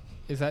 Wait,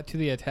 is that to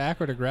the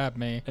attack or to grab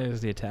me? It was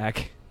the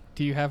attack.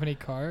 Do you have any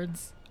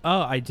cards?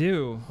 Oh, I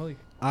do. Holy,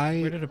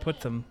 where did I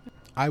put them?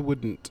 I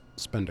wouldn't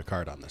spend a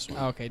card on this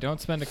one. Okay, don't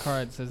spend a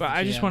card, says But the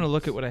I just GM. want to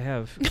look at what I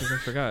have because I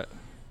forgot.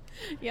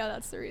 Yeah,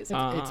 that's the reason.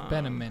 It's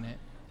been a minute.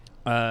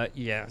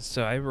 Yeah,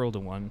 so I rolled a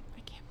 1. I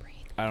can't breathe.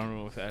 I don't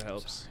know if that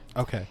helps.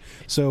 Okay.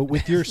 So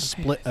with your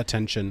split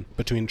attention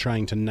between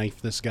trying to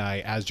knife this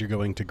guy as you're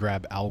going to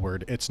grab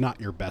Alward, it's not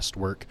your best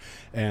work.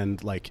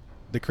 And, like,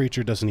 the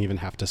creature doesn't even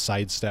have to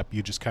sidestep.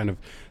 You just kind of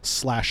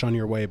slash on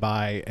your way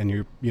by, and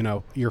you're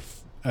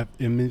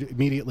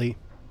immediately...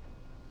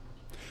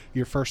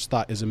 Your first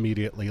thought is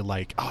immediately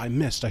like, oh, I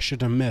missed. I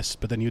shouldn't have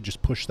missed. But then you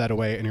just push that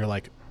away, and you're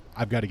like,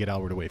 I've got to get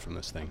Alward away from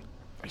this thing.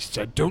 I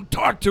said, don't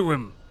talk to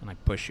him. And I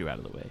push you out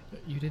of the way.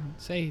 You didn't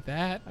say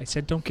that. I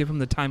said don't give him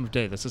the time of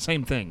day. That's the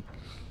same thing.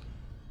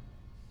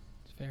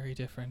 It's very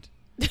different.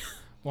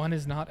 One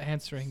is not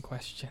answering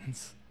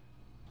questions.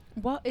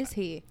 What is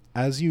he?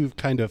 As you've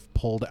kind of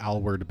pulled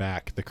Alward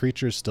back, the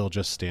creature is still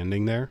just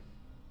standing there,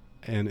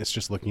 and it's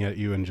just looking at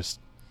you and just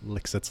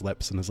licks its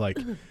lips and is like,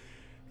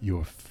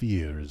 your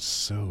fear is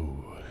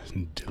so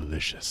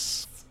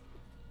delicious.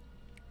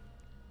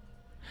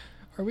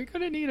 Are we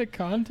going to need a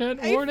content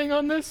warning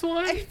on this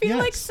one? I feel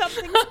like Yes.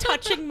 something's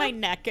touching my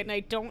neck and I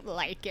don't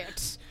like it.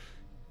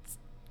 It's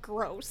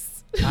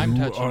gross. I'm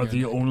You touching are your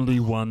the neck. only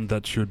one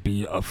that should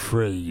be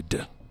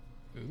afraid.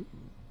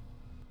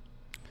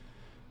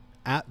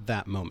 At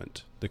that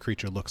moment, the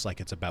creature looks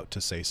like it's about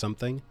to say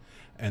something,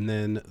 and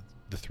then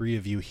the 3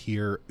 of you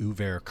hear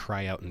Uver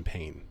cry out in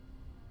pain.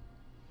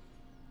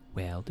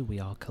 Well, do we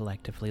all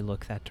collectively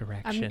look that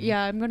direction?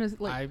 I'm gonna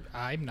like.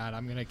 I'm not.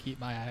 I'm going to keep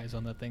my eyes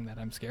on the thing that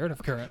I'm scared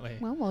of currently.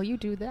 Well, while you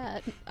do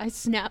that, I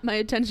snap my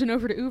attention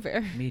over to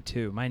Uver. Me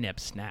too. My nep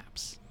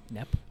snaps.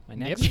 Nep? My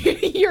Nip? neck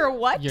You're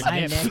what? Your My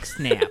nip. neck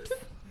snaps.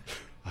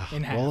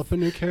 In half. Roll up a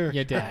new character.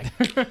 You're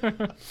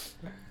dead.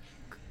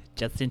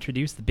 Just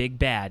introduce the big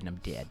bad and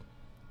I'm dead.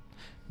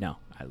 No,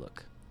 I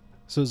look.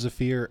 So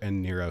Zephyr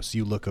and Neros,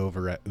 you look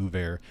over at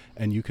Uver,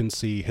 and you can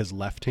see his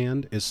left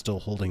hand is still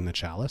holding the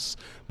chalice,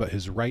 but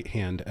his right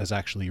hand has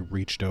actually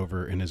reached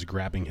over and is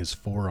grabbing his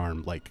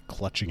forearm, like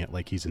clutching it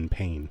like he's in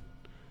pain.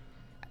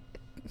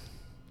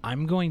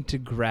 I'm going to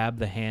grab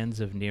the hands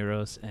of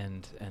Neros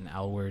and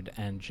Alward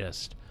and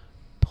just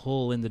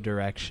pull in the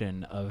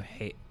direction of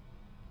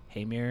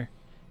Hamir,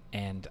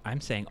 and I'm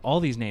saying all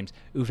these names.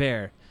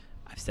 Uver,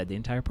 I've said the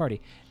entire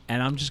party,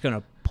 and I'm just going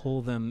to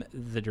pull them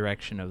the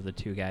direction of the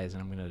 2 guys,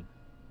 and I'm going to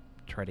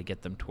try to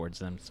get them towards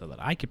them so that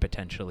I could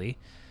potentially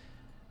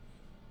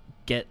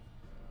get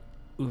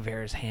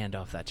Uver's hand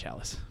off that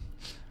chalice.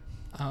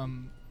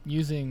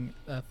 Using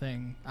a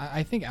thing,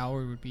 I think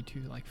Alward would be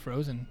too like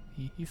frozen.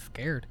 He's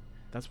scared.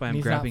 That's why And I'm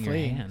he's grabbing not your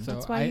fleeing, hand. So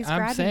That's why he's I'm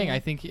grabbing saying you. I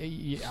think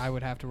I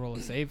would have to roll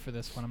a save for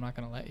this one. I'm not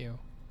going to let you.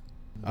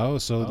 Oh,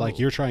 so like Oh.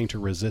 you're trying to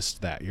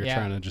resist that. You're Yeah,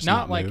 trying to just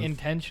not like move.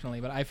 intentionally,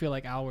 but I feel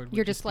like Alward would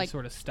You're just be like-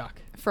 sort of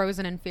stuck.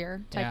 Frozen in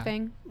fear type Yeah.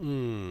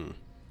 thing.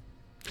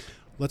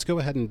 Let's go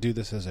ahead and do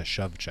this as a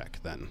shove check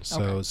then.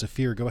 So Okay.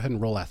 Zephyr, go ahead and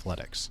roll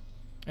athletics.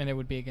 And it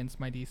would be against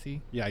my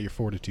DC. Yeah, your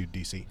fortitude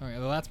DC. Okay,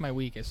 well that's my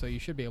weakest, so you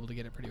should be able to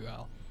get it pretty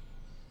well.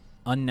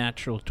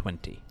 Unnatural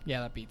 20.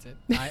 Yeah, that beats it.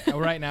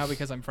 Right now,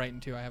 because I'm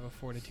frightened too, I have a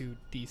fortitude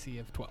DC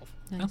of 12.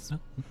 Nice.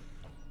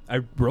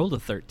 I rolled a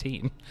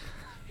 13,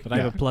 but I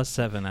have Yeah. a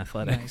 +7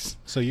 athletics. Nice.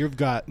 So you've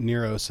got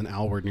Neros and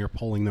Alward, and you're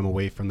pulling them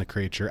away from the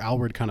creature.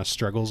 Alward kind of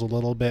struggles a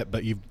little bit,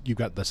 but you've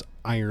got this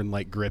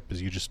iron-like grip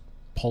as you just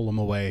pull him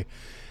away.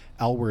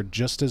 Alward,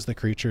 just as the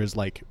creature is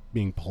like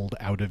being pulled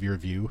out of your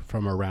view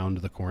from around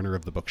the corner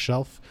of the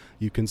bookshelf,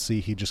 you can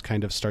see he just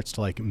kind of starts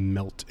to like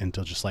melt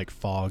into just like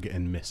fog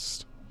and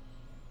mist.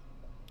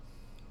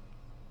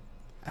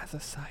 As a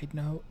side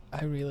note,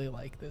 I really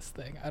like this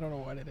thing. I don't know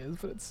what it is,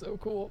 but it's so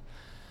cool.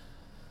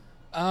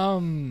 I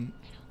don't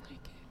like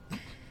it.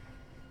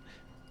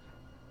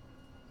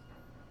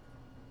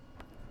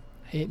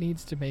 It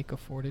needs to make a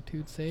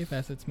fortitude save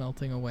as it's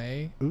melting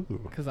away, Ooh.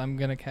 because I'm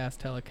going to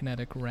cast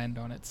Telekinetic Rend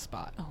on its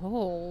spot.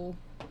 Oh.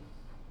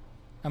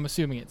 I'm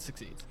assuming it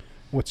succeeds.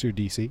 What's your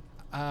DC?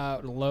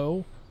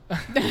 Low,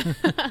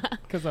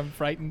 because I'm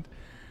frightened.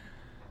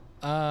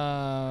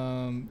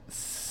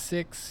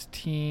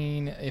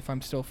 16 if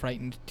I'm still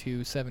frightened,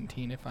 to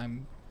 17 if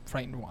I'm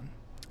frightened 1.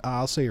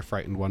 I'll say you're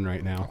frightened 1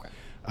 right now.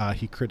 Okay.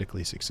 He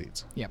critically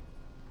succeeds.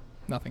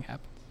 Nothing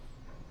happens.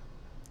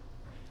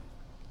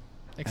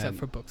 Except And-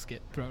 for books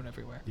get thrown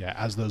everywhere. Yeah,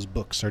 as those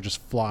books are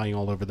just flying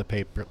all over the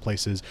paper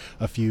places,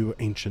 a few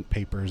ancient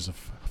papers of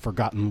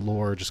forgotten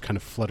lore just kind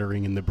of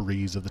fluttering in the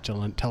breeze of the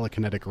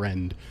telekinetic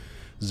rend.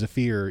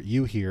 Zephyr,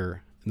 you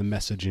hear the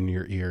message in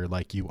your ear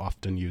like you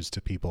often use to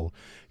people.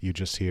 You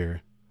just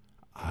hear,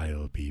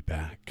 "I'll be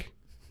back,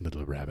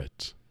 little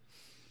rabbit."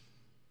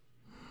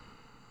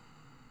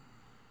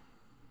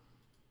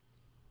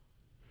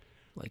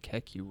 Like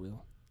heck you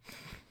will.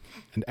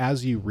 And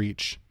as you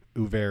reach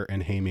Uver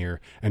and Hamir,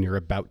 and you're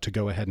about to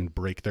go ahead and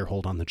break their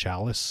hold on the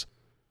chalice,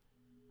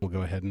 we'll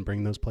go ahead and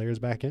bring those players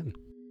back in.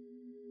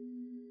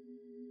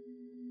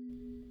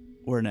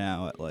 We're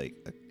now at like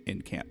an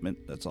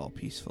encampment that's all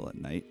peaceful at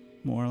night,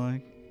 more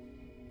like.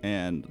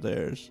 And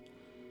there's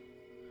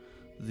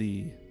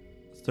the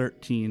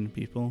 13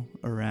 people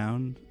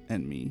around,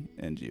 and me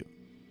and you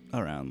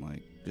around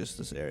like just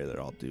this area.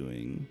 They're all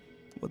doing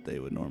what they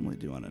would normally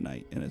do on a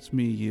night. And it's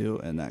me, you,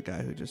 and that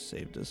guy who just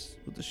saved us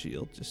with the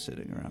shield just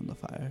sitting around the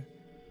fire.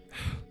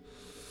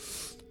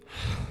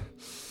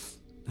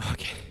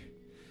 Okay.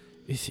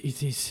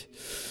 It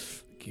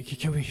is.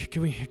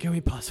 Can we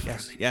pause for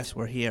Yes,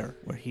 we're here.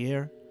 We're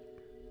here.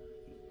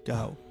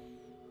 Go.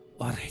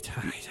 All right.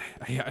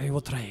 I will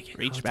try again.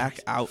 Reach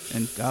back out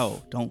and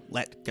go. Don't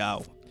let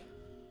go.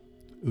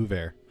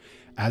 Uver,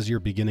 as you're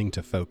beginning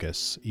to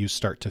focus, you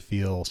start to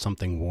feel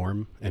something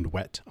warm and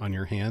wet on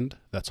your hand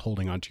that's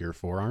holding onto your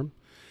forearm.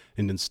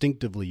 And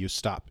instinctively you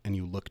stop and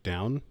you look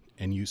down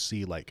and you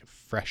see like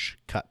fresh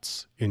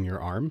cuts in your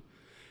arm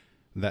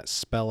that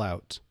spell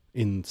out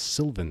in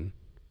Sylvan,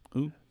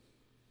 Ooh.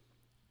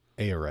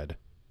 Aered.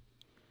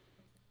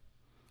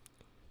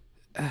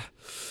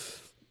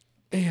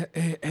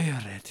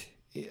 Aered.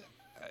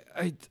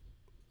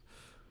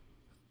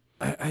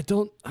 I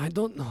don't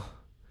know.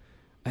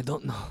 I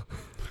don't know.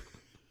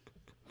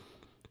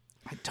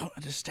 I don't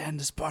understand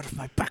this part of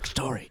my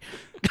backstory.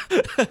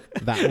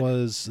 That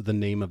was the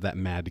name of that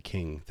mad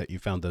king that you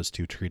found those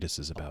 2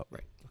 treatises about.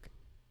 Right.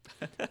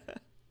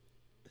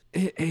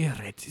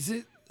 Aered. Is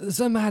it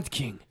the Mad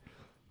King?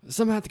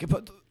 The Mad King,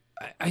 but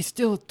I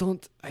still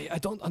don't. I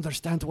don't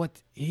understand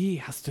what he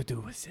has to do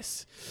with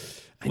this.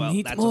 I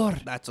need more.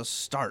 That's a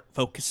start.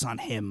 Focus on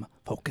him.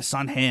 Focus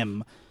on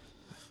him.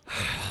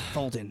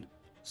 Folden,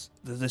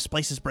 this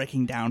place is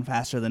breaking down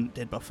faster than it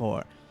did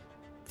before.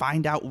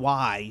 Find out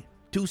why.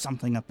 Do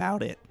something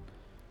about it.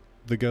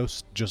 The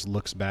ghost just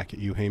looks back at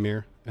you,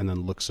 Hamir, and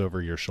then looks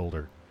over your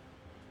shoulder.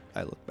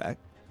 I look back.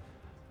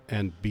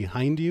 And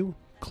behind you,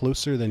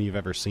 closer than you've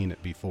ever seen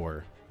it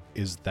before,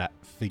 is that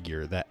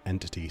figure, that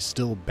entity,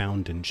 still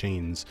bound in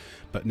chains,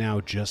 but now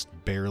just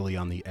barely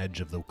on the edge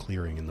of the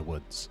clearing in the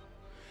woods.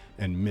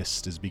 And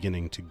mist is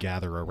beginning to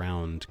gather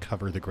around,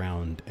 cover the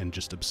ground, and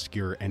just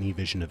obscure any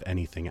vision of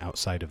anything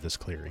outside of this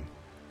clearing.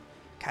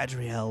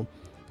 Cadriel,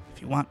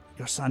 if you want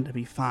your son to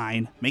be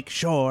fine, make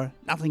sure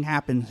nothing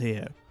happens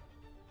here.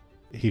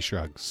 He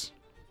shrugs.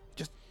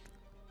 Just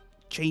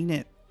chain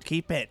it.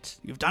 Keep it.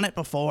 You've done it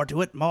before.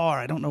 Do it more.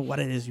 I don't know what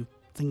it is you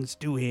things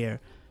do here.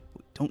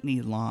 We don't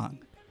need long.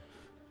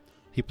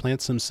 He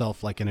plants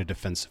himself like in a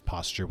defensive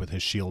posture with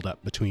his shield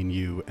up between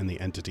you and the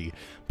entity,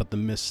 but the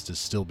mist is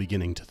still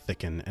beginning to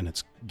thicken, and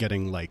it's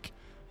getting, like,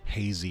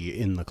 hazy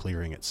in the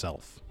clearing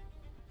itself.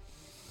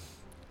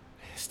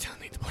 I still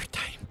need more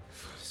time.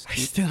 I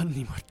still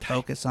need more time.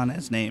 Focus on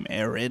his name,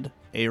 Aered.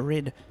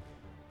 Aered.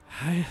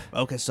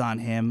 Focus on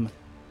him.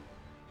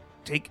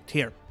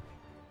 Here.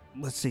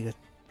 Let's see it.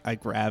 I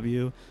grab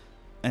you,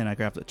 and I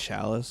grab the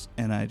chalice,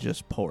 and I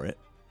just pour it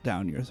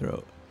down your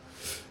throat.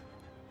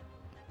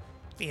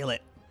 Feel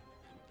it.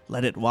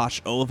 Let it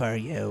wash over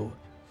you.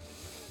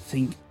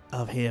 Think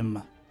of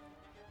him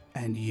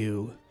and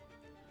you.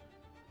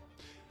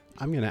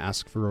 I'm going to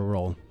ask for a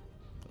roll.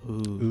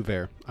 Ooh.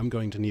 Uver, I'm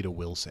going to need a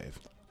will save.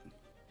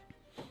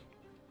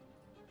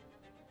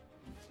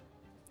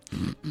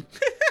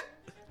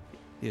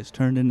 He has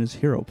turned in his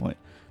hero point.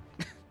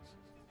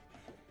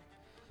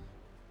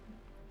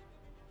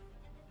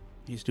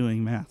 He's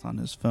doing math on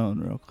his phone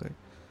real quick.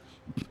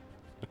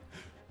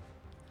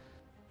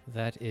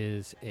 That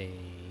is a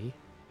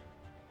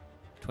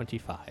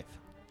 25.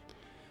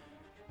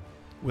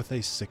 With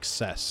a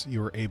success, you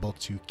were able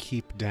to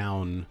keep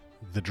down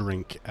the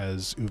drink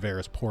as Uver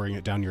is pouring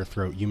it down your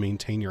throat. You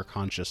maintain your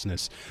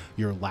consciousness.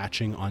 You're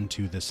latching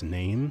onto this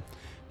name,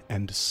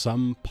 and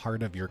some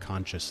part of your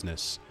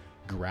consciousness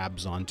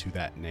grabs onto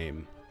that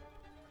name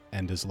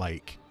and is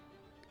like,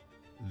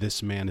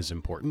 this man is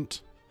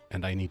important,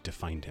 and I need to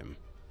find him.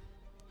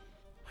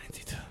 I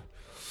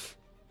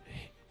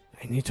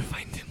need to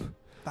find him.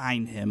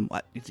 Find him?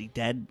 What? Is he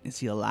dead? Is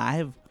he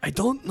alive? I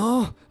don't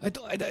know. I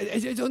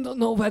don't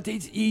know what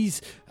it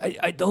is.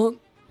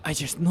 I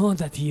just know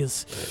that he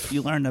is.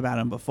 You learned about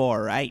him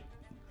before, right?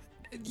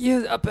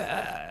 Yeah,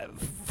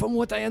 from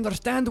what I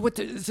understand with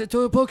the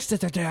 2 books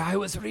that are there, I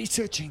was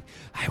researching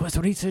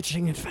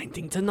and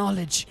finding the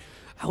knowledge.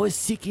 I was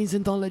seeking the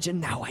knowledge,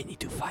 and now I need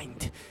to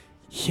find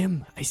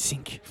him, I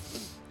think.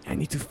 I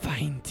need to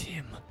find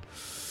him.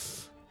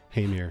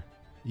 Hamir,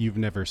 you've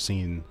never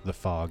seen the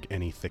fog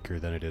any thicker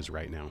than it is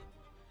right now.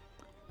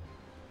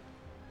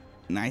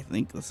 And I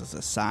think this is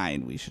a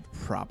sign we should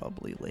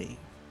probably leave.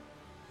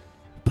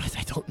 But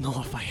I don't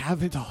know if I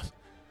have it all.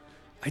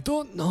 I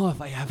don't know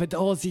if I have it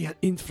all, the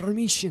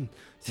information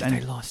that I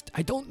lost.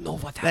 I don't know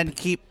what happened. Then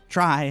keep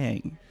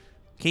trying.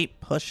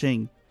 Keep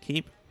pushing.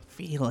 Keep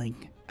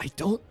feeling. I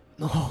don't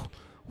know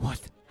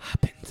what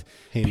happened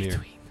Hamir,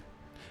 between.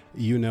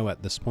 you know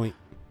at this point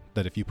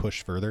that if you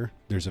push further,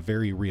 there's a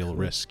very real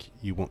risk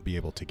you won't be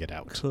able to get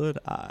out. Could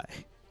I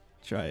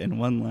try in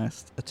one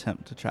last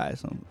attempt to try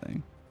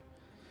something?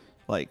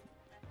 Like,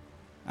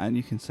 and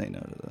you can say no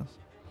to this.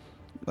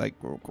 Like,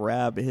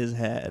 grab his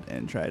head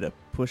and try to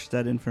push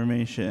that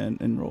information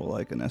and roll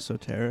like an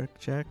esoteric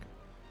check.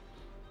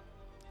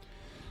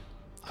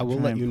 I will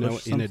Try let and you know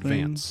push in something.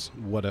 advance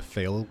what a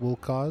fail will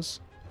cause,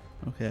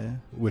 Okay.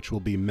 which will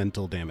be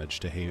mental damage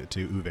to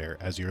Uver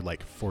as you're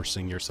like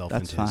forcing yourself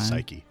That's into his fine.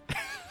 psyche.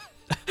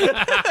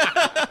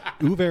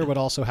 Uver would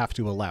also have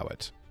to allow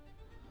it.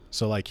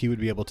 So like he would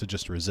be able to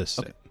just resist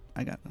Okay. it.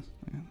 I got this.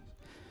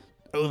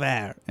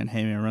 Over. And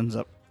Hamir runs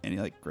up and he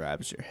like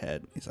grabs your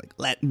head. He's like,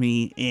 "Let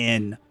me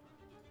in.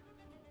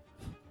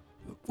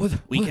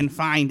 We can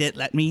find it.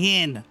 Let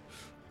me in."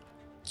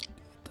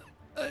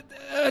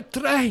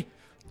 Try.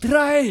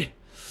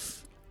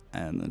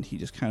 And then he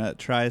just kind of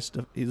tries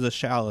to. The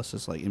chalice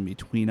is like in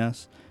between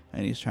us,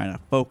 and he's trying to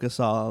focus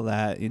all of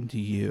that into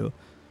you.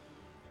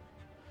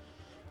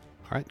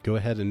 All right, go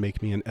ahead and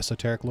make me an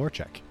esoteric lore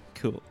check.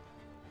 Cool.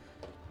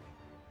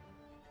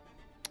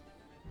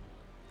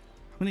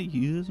 I'm gonna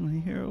use my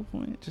hero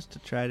point just to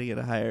try to get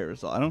a higher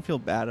result. I don't feel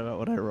bad about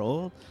what I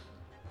rolled,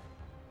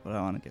 but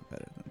I want to get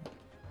better than that.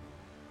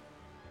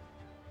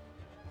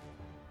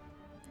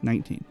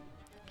 19.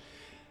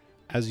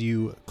 As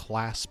you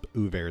clasp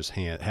Uver's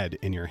head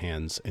in your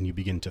hands and you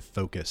begin to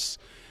focus,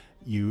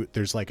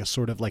 there's like a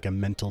sort of like a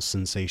mental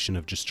sensation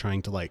of just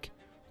trying to like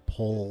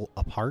pull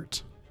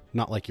apart.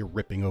 Not like you're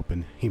ripping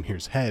open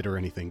Hamir's head or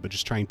anything, but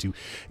just trying to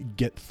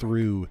get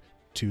through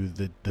to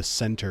the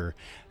center.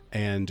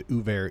 And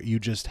Uver, you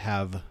just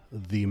have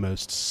the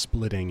most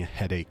splitting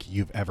headache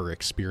you've ever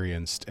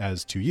experienced,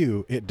 as to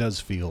you, it does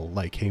feel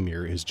like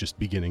Hamir is just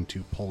beginning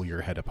to pull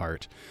your head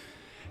apart.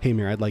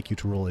 Hamir, I'd like you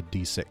to roll a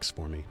d6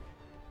 for me.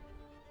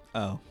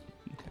 Oh.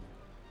 Okay.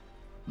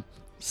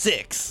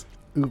 6.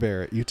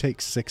 Uber, you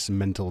take 6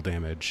 mental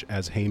damage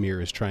as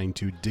Hamir is trying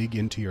to dig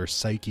into your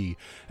psyche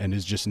and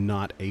is just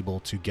not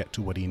able to get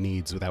to what he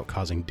needs without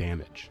causing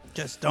damage.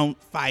 Just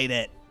don't fight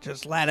it.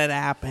 Just let it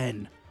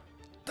happen.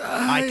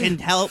 I can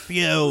help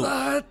you.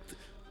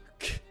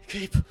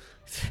 Keep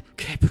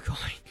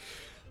going.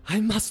 I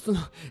must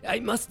know. I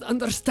must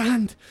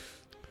understand.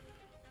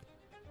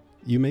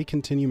 You may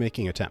continue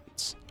making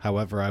attempts.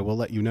 However, I will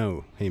let you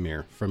know,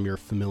 Hamir, from your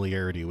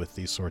familiarity with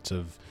these sorts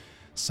of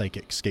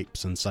psychic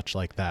scapes and such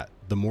like that,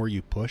 the more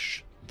you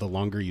push, the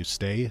longer you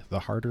stay,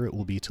 the harder it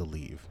will be to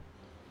leave.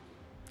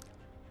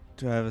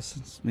 Do I have a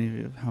sense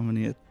maybe of how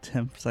many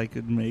attempts I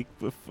could make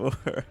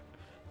before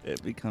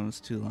it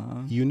becomes too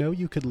long? You know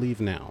you could leave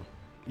now.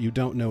 You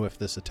don't know if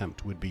this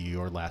attempt would be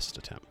your last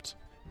attempt.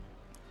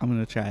 I'm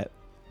going to try it.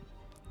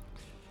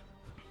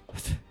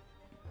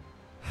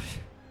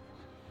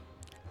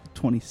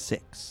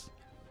 26.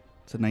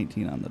 It's a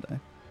 19 on the die.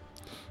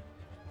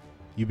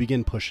 You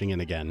begin pushing in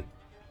again,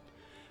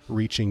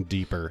 reaching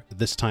deeper.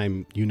 This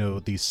time, you know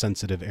these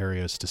sensitive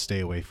areas to stay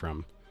away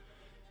from.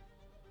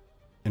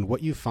 And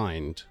what you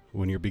find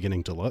when you're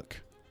beginning to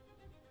look,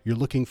 you're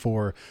looking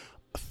for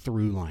a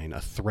through line,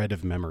 a thread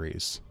of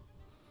memories.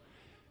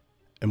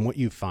 And what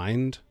you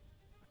find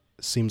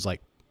seems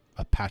like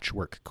a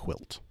patchwork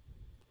quilt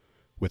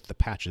with the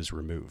patches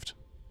removed.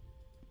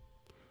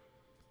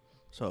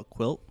 So a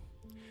quilt?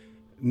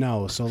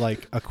 No, so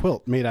like a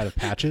quilt made out of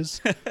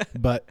patches,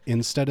 but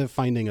instead of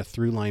finding a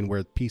through line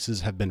where pieces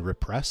have been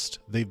repressed,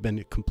 they've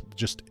been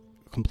just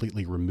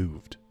completely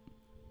removed.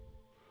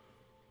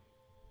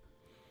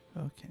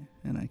 Okay,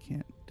 and I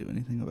can't do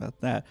anything about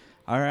that.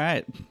 All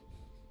right.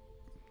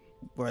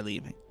 We're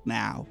leaving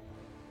now.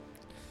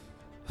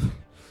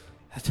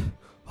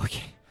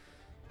 Okay.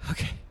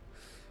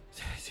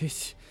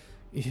 This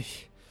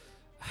is...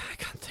 I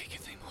can't take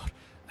it anymore.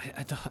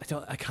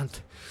 I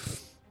can't.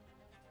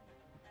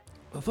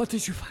 What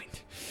did you find?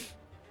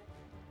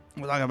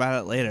 We'll talk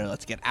about it later.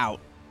 Let's get out.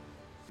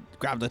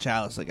 Grab the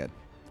chalice again.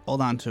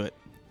 Hold on to it.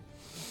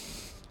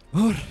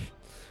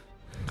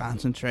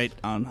 Concentrate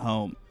on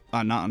home.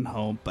 Not on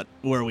home, but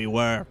where we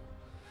were.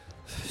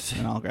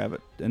 And I'll grab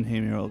it. And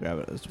Hamir will grab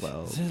it as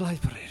well. The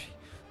library.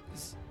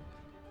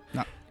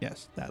 No,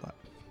 yes, that lot.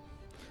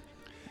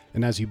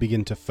 And as you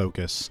begin to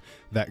focus,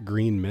 that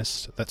green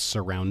mist that's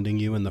surrounding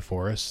you in the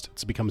forest,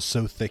 it's become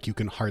so thick you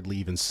can hardly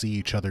even see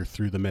each other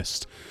through the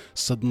mist,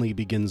 suddenly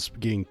begins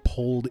getting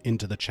pulled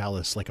into the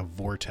chalice like a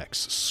vortex,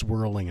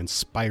 swirling and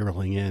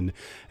spiraling in.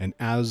 And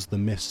as the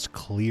mist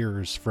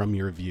clears from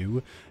your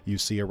view, you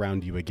see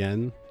around you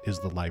again is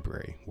the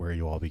library where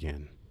you all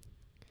began.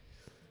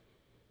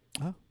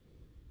 Oh.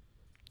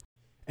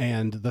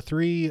 And the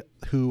three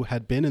who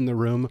had been in the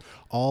room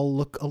all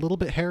look a little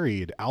bit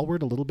harried.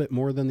 Alward a little bit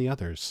more than the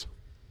others.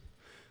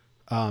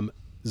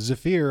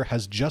 Zephyr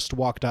has just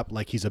walked up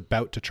like he's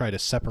about to try to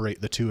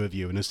separate the two of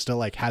you and is still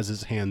like has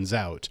his hands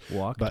out.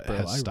 Walked, but bro,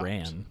 has I stopped.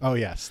 ran. Oh,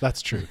 yes,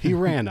 that's true. He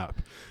ran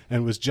up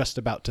and was just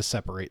about to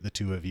separate the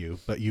two of you,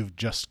 but you've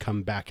just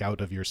come back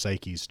out of your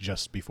psyches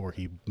just before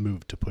he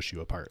moved to push you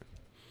apart.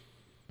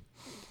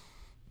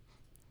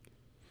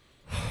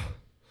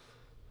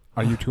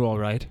 Are you two all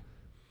right?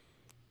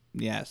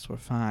 Yes, we're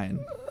fine.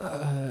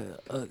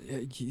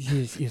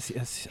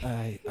 Yes.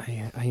 I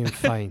am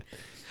fine.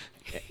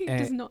 He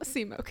does not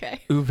seem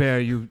okay.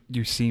 Uver,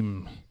 you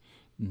seem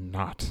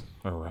not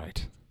all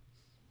right.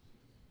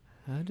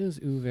 How does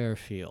Uver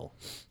feel?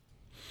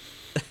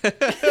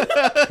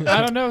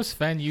 I don't know,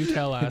 Sven. You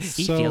tell us.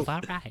 He So- feels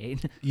all right.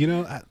 You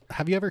know,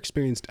 have you ever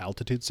experienced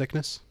altitude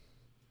sickness?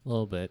 A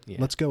little bit, yeah.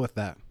 Let's go with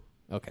that.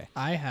 Okay.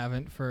 I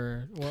haven't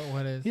for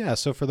what is? Yeah,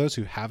 so for those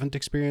who haven't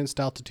experienced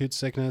altitude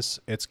sickness,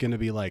 it's going to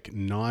be like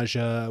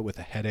nausea with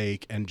a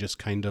headache and just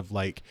kind of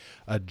like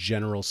a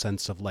general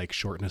sense of like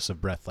shortness of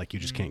breath, like you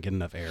just can't get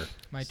enough air.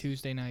 My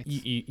Tuesday nights.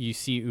 You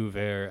see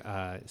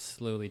Uver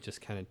slowly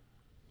just kind of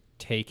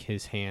take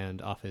his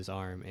hand off his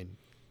arm and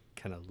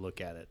kind of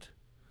look at it.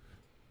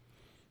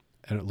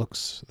 And it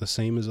looks the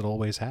same as it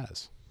always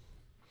has.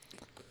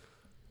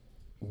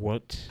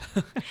 What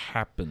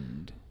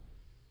happened?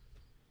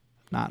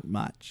 Not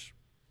much.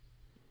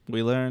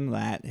 We learned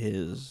that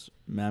his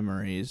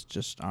memories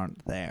just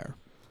aren't there.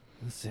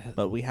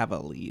 But we have a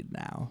lead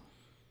now.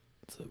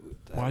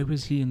 Why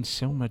was he in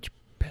so much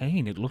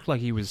pain? It looked like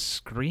he was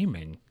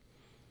screaming.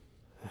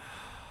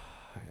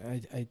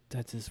 I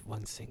that is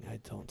one thing I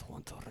don't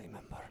want to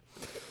remember.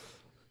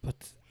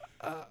 But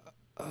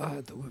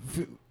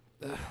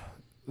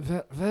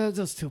where are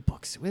those two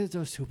books? Where are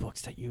those two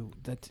books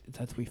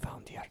that we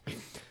found here?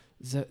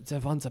 The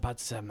ones about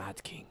the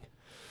Mad King.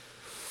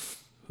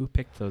 Who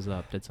picked those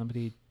up? Did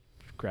somebody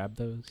grab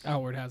those?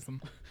 Outward has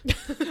them.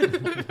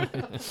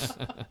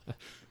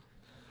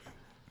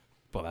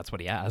 Well, that's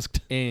what he asked.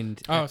 And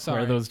Oh,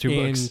 sorry. Where are those two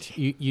books?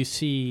 and you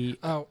see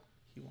Oh,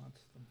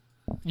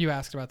 you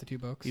asked about the two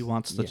books. He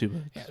wants the Yeah. two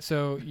books. Yeah,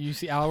 so you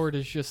see Alward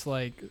is just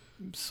like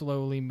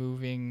slowly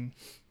moving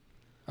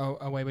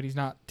away, but he's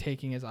not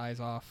taking his eyes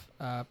off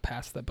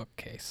past the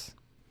bookcase.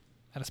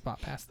 At a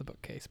spot past the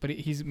bookcase. But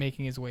he's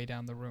making his way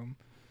down the room.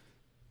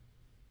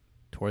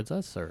 towards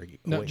us, or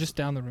No, away? just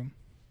down the room.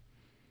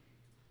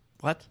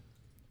 What?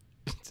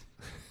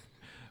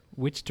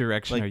 Which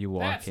direction Like- are you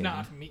walking?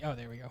 That's not me. Oh,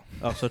 there we go.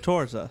 Oh, so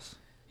towards us.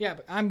 Yeah,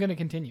 but I'm going to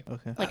continue.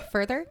 Okay. Like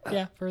further?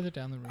 Yeah, further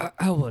down the room.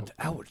 Outward.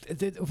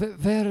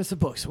 Where is the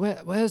books?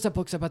 Where's the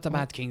books about the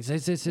Mad Kings?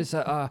 This is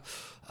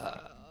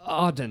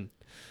Arden.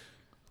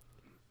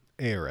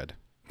 Arid.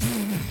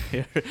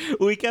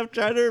 We kept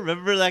trying to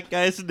remember that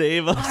guy's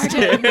name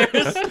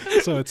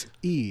upstairs. So it's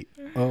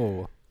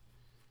EORED.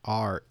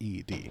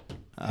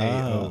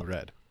 AO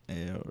red.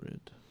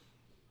 Arid.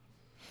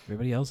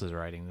 Everybody else is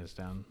writing this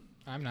down.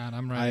 I'm not.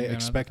 I'm I writing down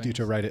expect other you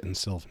to things. write it in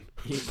Sylvan.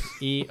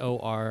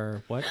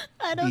 EOR what?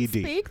 I don't ED.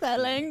 speak that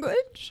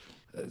language.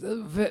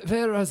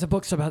 Where are the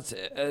books about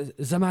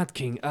the Mad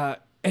King?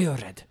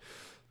 Aored.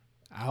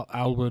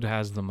 Alwood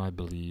has them, I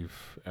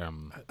believe.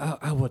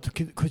 Outward.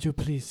 Could you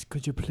please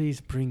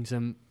bring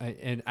them?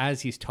 And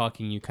as he's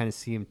talking, you kind of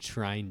see him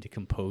trying to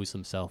compose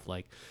himself,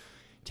 like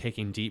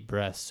taking deep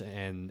breaths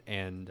and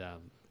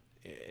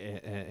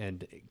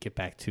get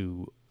back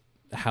to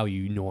how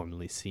you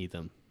normally see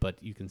them.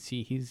 But you can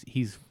see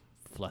he's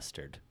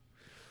flustered.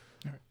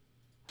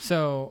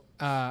 So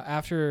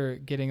after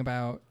getting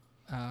about,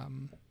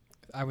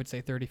 I would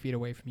say 30 feet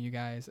away from you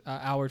guys,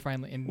 Alward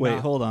finally... Wait,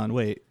 hold on.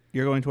 Wait.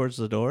 You're going towards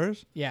the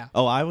doors? Yeah,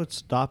 Oh, I would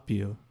stop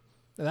you.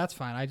 that's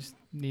fine. I just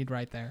need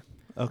right there.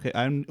 Okay,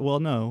 no.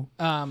 No,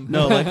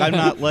 No, like I'm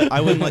not I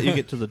wouldn't let you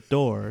get to the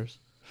doors.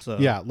 So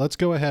Yeah, let's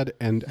go ahead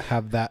and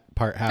have that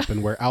part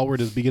happen where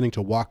Alward is beginning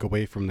to walk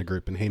away from the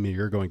group, and Hamir,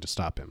 you're going to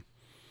stop him.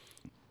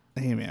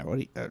 Hey man, what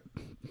are you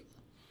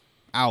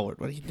Alward,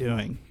 what are you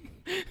doing?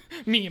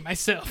 Me,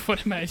 myself.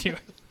 What am I doing?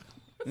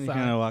 He Sorry.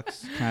 kind of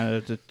walks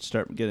to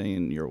start getting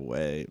in your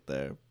way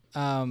there.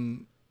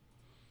 I'm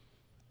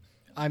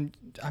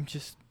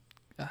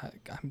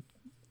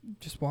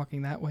just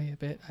walking that way a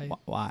bit.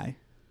 Why?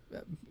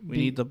 We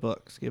need the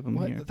books. Give them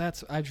here.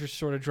 That's. I just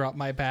sort of drop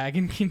my bag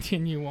and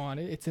continue on.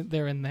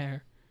 They're in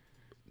there.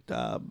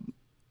 I'm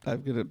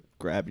gonna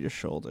grab your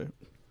shoulder.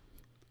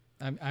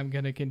 I'm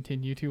gonna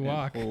continue to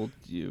walk. And hold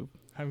you.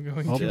 I'm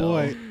going Oh to.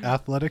 boy,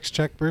 athletics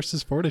check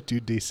versus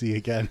fortitude DC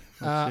again.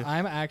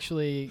 I'm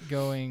actually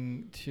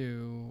going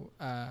to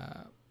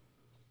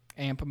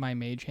amp my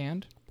mage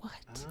hand.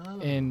 What?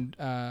 And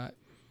to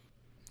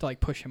like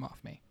push him off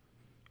me.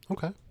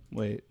 Okay.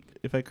 Wait.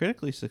 If I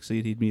critically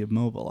succeed, he'd be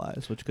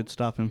immobilized, which could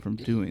stop him from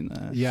doing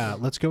that. Yeah,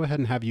 let's go ahead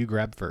and have you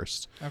grab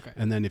first. Okay.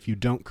 And then if you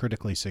don't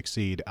critically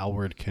succeed,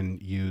 Alward can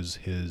use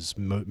his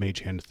mage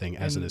hand thing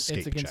as an And escape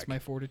it's against check. my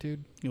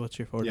fortitude. What's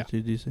your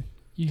fortitude, DC?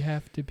 You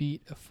have to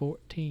beat a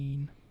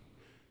 14.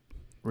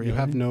 You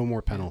have no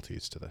more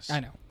penalties to this. I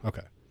know.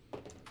 Okay.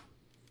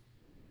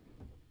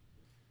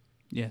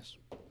 Yes.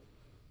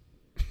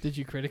 Did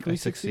you critically I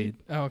succeed.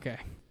 Oh, okay.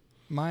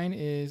 Mine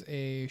is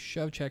a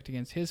shove check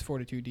against his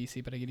fortitude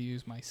DC, but I get to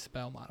use my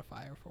spell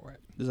modifier for it.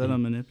 Is that a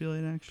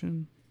manipulate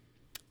action?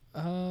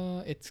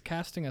 It's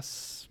casting a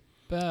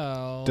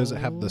spell. Does it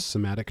have the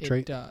somatic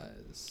trait? It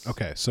does.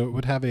 Okay, so it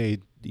would have a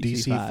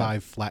DC 5.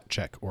 5 flat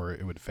check, or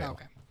it would fail.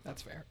 Okay,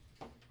 that's fair.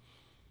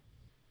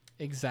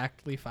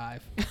 Exactly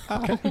 5.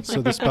 Okay,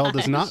 so the spell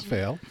does not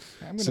fail.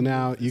 I'm So gonna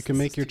now move you this. can This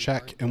make is your too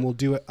check, hard. and we'll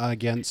do it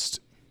against,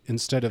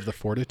 instead of the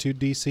fortitude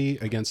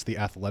DC, against the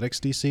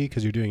athletics DC,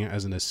 because you're doing it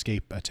as an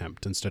escape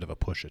attempt instead of a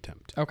push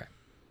attempt. Okay,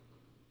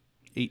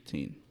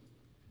 18.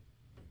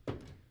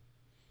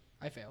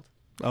 I failed.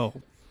 Oh.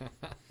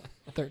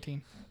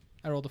 13.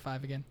 I rolled a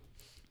 5 again.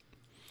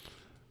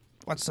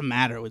 What's the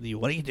matter with you?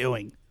 What are you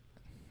doing?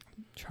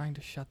 Trying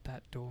to shut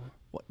that door.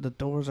 What? The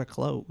doors are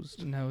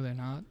closed. No, they're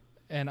not.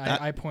 And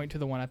That- I point to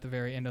the one at the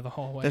very end of the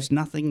hallway. There's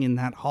nothing in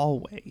that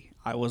hallway.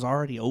 I was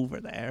already over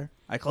there.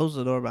 I closed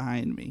the door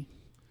behind me.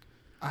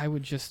 I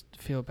would just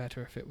feel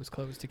better if it was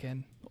closed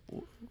again.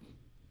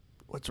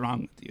 What's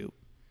wrong with you?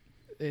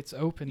 It's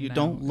open You now.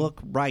 don't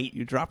look right.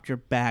 You dropped your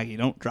bag. You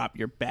don't drop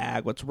your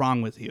bag. What's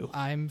wrong with you?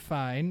 I'm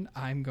fine.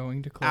 I'm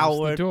going to close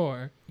Howard. the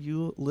door.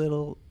 You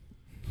little...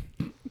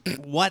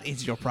 What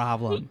is your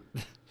problem?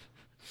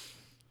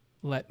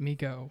 Let me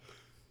go.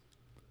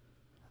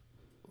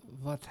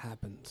 What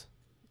happened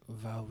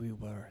while we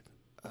were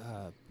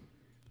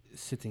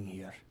sitting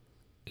here?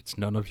 It's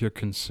none of your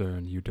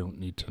concern. You don't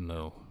need to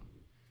know.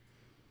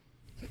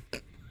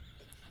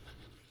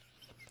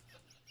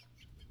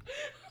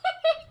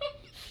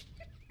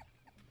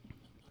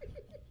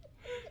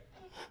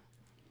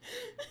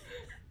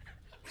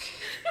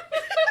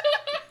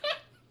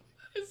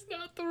 It's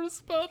not the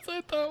response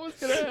I thought was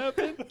going to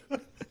happen.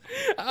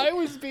 I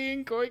was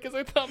being coy because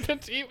I thought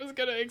Petit was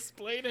going to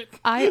explain it.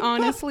 I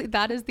honestly,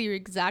 that is the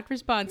exact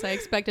response I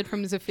expected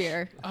from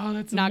Zephyr. Oh,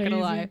 that's Not amazing.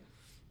 gonna lie.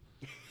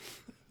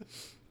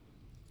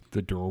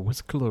 The door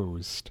was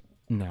closed.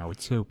 Now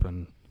it's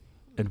open.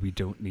 And we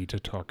don't need to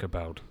talk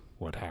about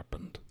what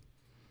happened.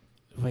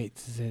 Wait,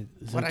 the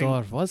What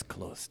door was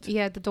closed.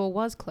 Yeah, the door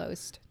was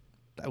closed,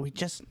 We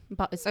just...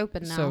 but it's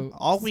open now. So-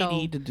 All we So-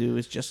 need to do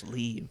is just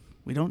leave.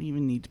 We don't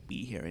even need to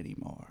be here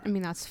anymore. I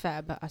mean, that's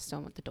fair, but I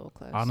still want the door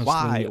closed. Honestly,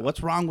 Why?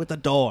 What's wrong with the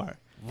door?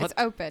 It's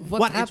open.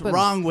 What is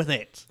wrong with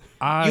it?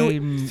 I'm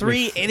You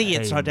three with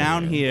idiots are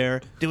down Hamir.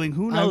 here doing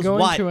who I'm knows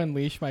going what. to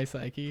unleash my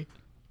psyche.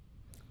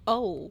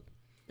 Oh.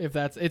 If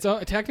that's it's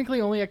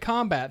technically only a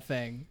combat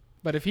thing,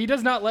 but if he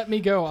does not let me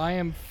go, I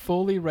am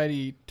fully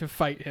ready to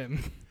fight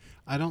him.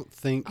 I don't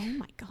think Oh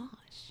my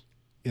gosh.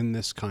 in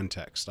this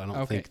context, I don't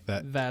Okay, think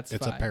that that's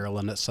it's fine. a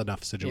perilous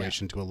enough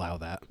situation to allow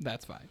that.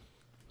 That's fine.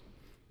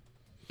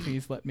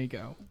 Please let me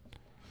go.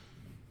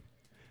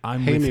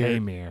 I'm with Hamir.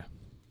 Hamir.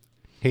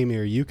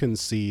 Hamir, you can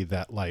see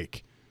that,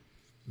 like,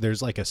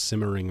 there's like a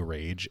simmering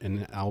rage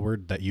in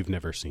Alward that you've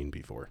never seen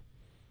before.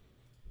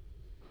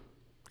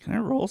 Can I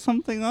roll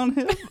something on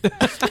him?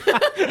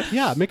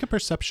 Yeah, make a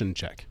perception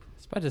check. I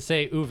was about to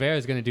say Uver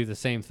is going to do the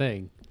same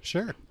thing.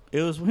 Sure.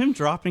 It was him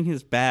dropping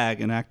his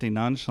bag and acting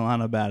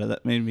nonchalant about it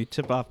that made me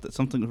tip off that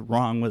something was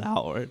wrong with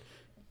Howard.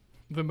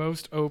 The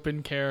most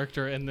open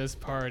character in this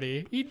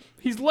party.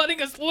 He's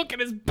letting us look at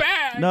his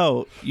bag.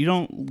 No, you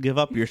don't give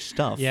up your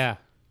stuff. Yeah,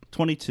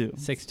 22.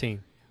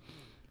 16.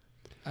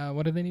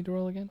 What do they need to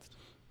roll against?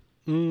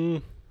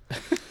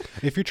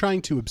 If you're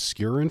trying to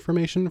obscure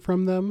information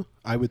from them,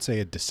 I would say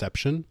a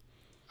deception.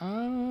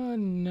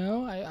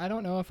 No. I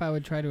don't know if I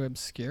would try to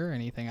obscure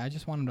anything. I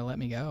just want him to let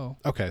me go.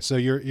 Okay, so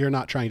you're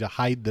not trying to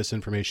hide this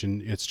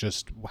information. It's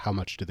just how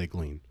much do they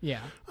glean?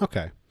 Yeah.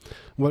 Okay.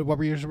 What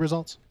were your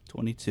results?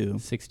 22.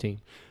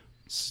 16.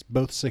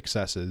 Both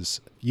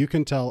successes. You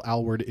can tell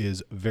Alward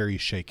is very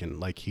shaken,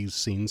 like he's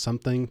seen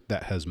something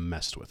that has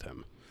messed with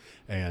him.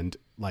 And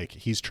like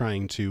he's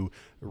trying to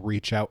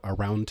reach out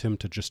around him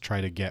to just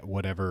try to get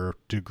whatever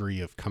degree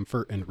of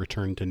comfort and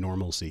return to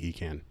normalcy he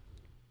can.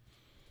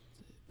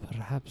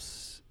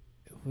 Perhaps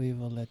we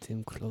will let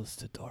him close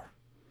the door.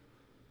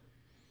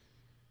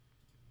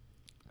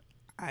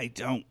 I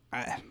don't...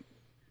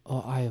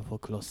 Oh, I will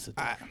close the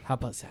door. How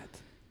about that?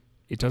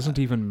 It doesn't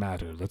even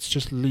matter. Let's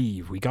just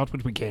leave. We got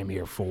what we came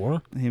here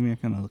for. Hamir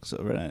kind of looks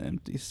over at an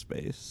empty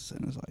space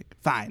and is like,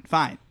 fine.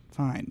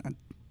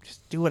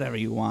 Just do whatever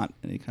you want.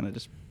 And he kind of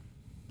just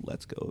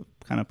lets go,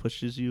 kind of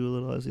pushes you a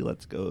little as he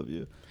lets go of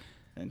you.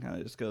 And kind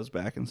of just goes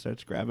back and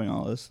starts grabbing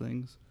all his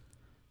things.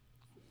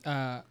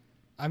 I'm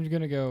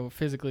going to go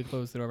physically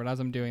close the door, but as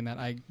I'm doing that,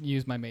 I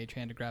use my mage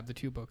hand to grab the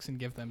 2 books and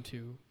give them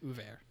to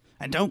Uver.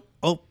 And don't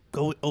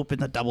go open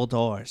the double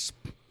doors.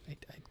 I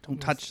Don't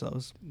touch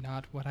those.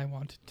 Not what I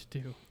wanted to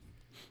do.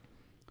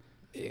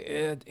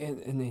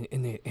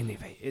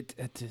 Anyway,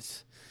 it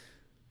is.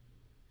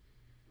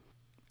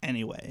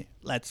 Anyway,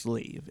 let's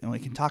leave, and we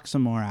can talk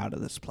some more out of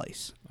this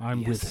place.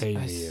 I'm with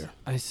Hamir.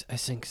 I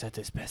think that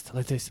is best.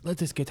 Let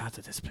us get out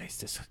of this place.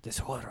 This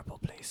horrible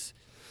place.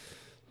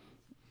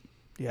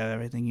 You have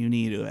everything you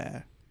need,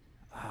 Uver.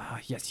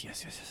 Yes.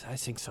 I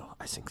think so.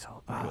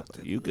 Are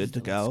you good to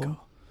let's go?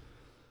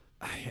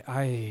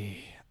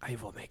 I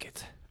will make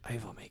it.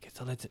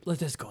 So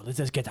let us go. Let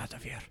us get out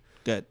of here.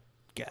 Good.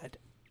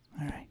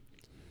 All right.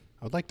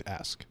 I would like to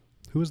ask,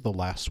 who is the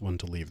last one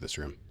to leave this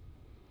room?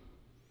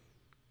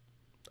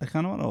 I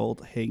kind of want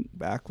to hang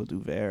back with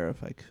Uver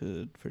if I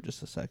could for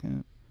just a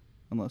second,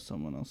 unless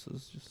someone else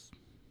is just.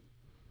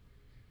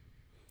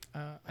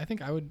 I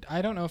think I would.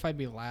 I don't know if I'd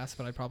be last,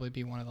 but I'd probably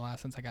be one of the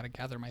last since I got to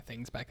gather my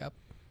things back up.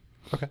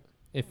 Okay.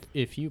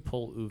 If you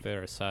pull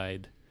Uver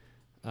aside,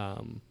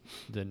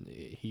 then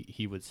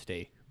he would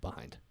stay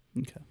behind.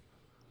 Okay.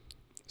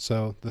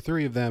 So the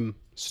 3 of them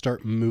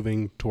start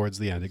moving towards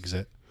the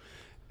exit,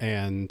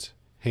 and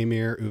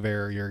Hamir,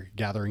 Uver, you're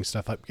gathering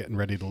stuff up, getting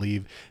ready to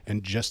leave,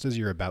 and just as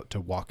you're about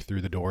to walk through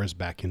the doors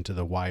back into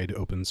the wide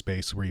open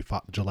space where you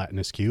fought the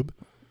gelatinous cube,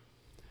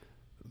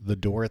 the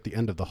door at the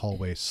end of the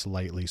hallway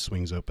slightly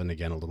swings open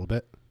again a little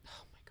bit.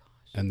 Oh my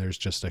gosh. And there's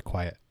just a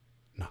quiet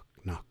knock,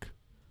 knock.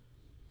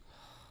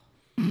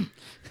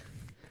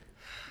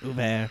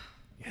 Uver,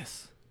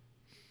 Yes.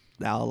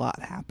 now a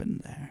lot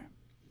happened there.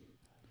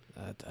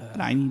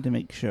 And I need to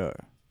make sure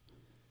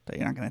that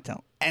you're not going to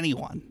tell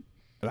anyone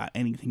about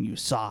anything you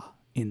saw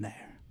in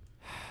there.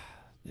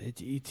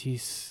 It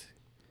is.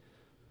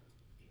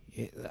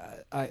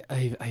 I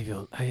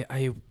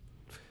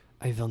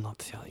will not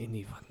tell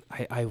anyone.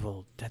 I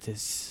will. That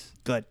is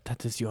Good.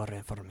 That is your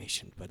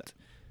information. But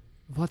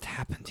what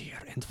happened here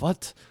and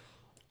what?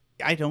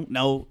 I don't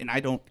know, and I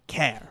don't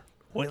care.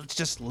 Well, let's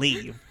just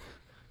leave.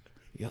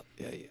 Yeah.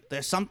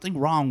 There's something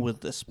wrong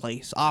with this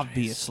place,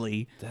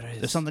 obviously. There is.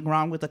 There's something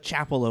wrong with the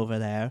chapel over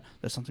there.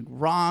 There's something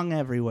wrong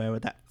everywhere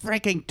with that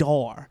freaking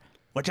door.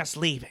 We're just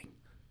leaving.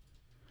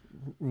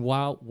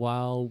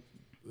 While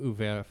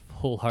Uver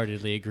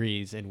wholeheartedly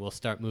agrees and will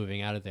start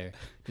moving out of there,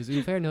 does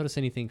Uver notice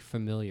anything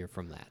familiar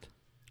from that?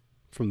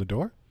 From the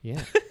door?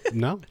 Yeah.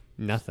 No.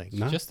 Nothing.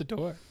 No. Just the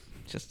door.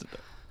 Just a door.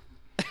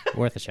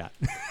 Worth a shot.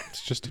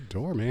 It's just a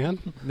door, man.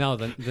 No,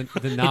 the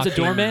knock. It's a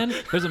doorman?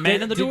 There's a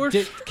man in the door?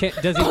 Does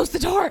Close the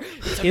door.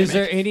 is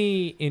there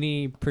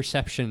any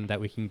perception that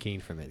we can gain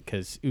from it?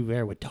 Because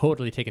Uver would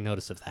totally take a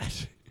notice of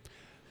that.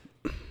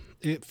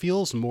 It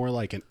feels more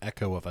like an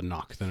echo of a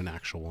knock than an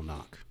actual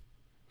knock.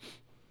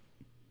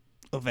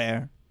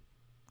 Uver,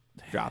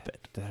 drop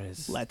it. There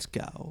is. Let's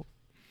go.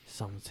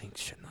 Something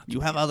should not.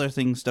 You have other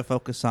things to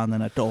focus on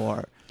than a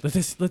door. Let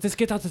us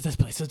get out of this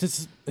place. Let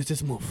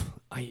us move.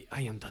 I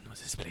am done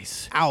with this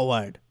place.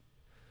 Howard.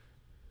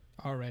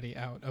 Already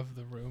out of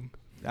the room.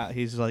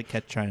 He's like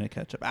trying to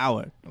catch up.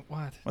 Howard,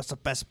 What? what's the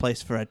best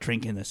place for a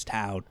drink in this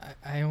town?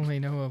 I only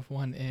know of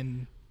one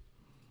inn.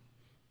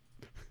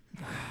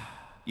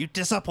 You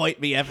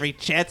disappoint me every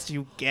chance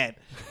you get.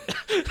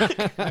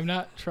 I'm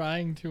not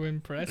trying to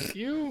impress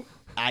you.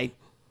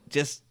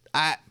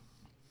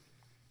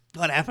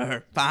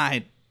 Whatever.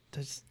 Fine.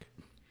 Let's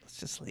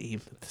just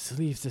leave. Let's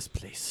leave this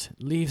place.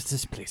 Leave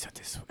this place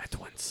at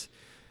once.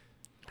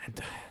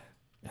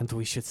 And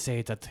we should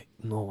say that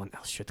no one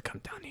else should come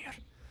down here.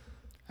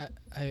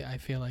 I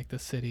feel like the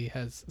city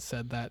has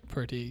said that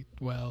pretty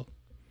well.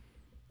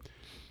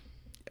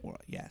 Well,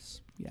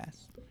 yes.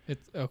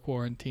 It's a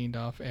quarantined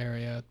off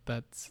area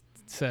that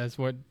says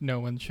what no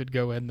one should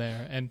go in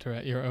there. Enter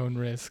at your own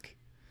risk.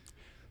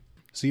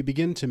 So you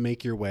begin to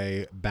make your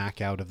way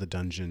back out of the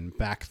dungeon,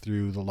 back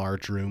through the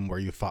large room where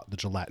you fought the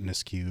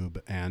gelatinous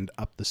cube, and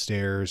up the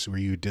stairs where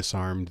you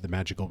disarmed the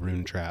magical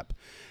rune trap,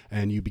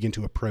 and you begin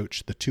to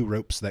approach the 2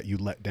 ropes that you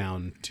let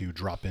down to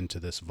drop into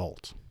this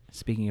vault.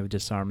 Speaking of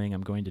disarming,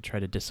 I'm going to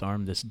try to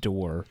disarm this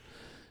door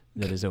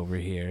that is over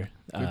here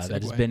Good that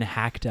has segue. been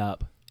hacked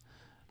up.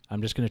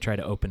 I'm just going to try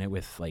to open it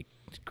with,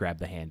 grab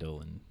the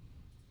handle and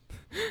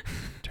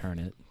turn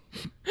it.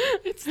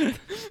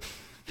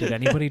 Did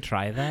anybody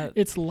try that?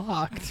 It's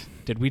locked.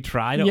 Did we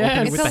try to Yes. open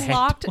it It's with a the handle?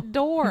 locked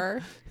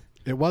door.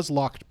 It was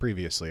locked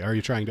previously. Are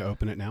you trying to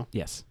open it now?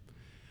 Yes.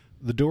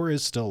 The door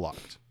is still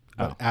locked.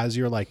 But Oh. as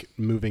you're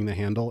moving the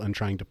handle and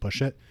trying to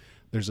push it,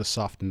 there's a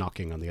soft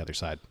knocking on the other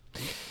side.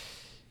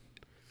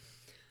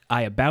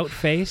 I about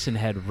face and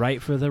head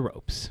right for the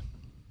ropes.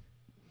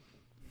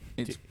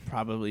 It's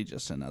probably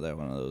just another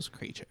one of those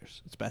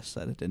creatures. It's best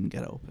that it didn't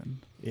get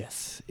open.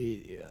 Yes.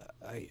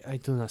 I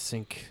do not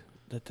think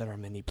that there are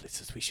many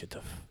places we should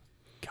have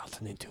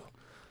gotten into.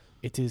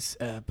 It is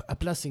a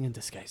blessing in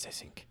disguise, I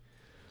think.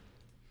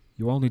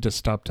 You all need to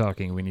stop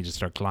talking. We need to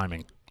start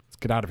climbing. Let's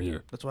get out of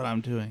here. That's what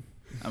I'm doing.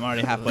 I'm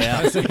already halfway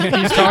out.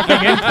 He's talking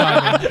and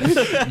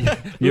climbing.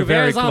 You're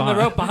very Uber's on the calm.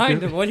 rope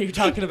behind him. What are you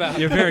talking about?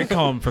 You're very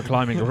calm for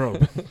climbing a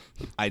rope.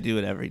 I do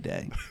it every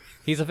day.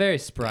 He's a very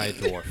spry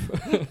dwarf.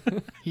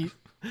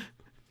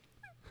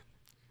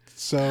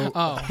 So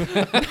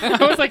I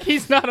was like,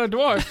 he's not a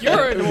dwarf.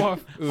 You're a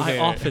dwarf. I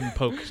often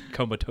poke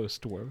comatose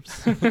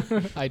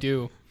dwarves. I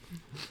do.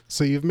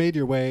 So you've made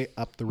your way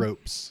up the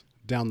ropes,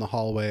 down the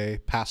hallway,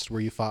 past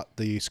where you fought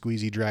the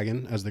squeezy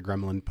dragon, as the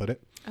gremlin put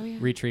it. Oh yeah.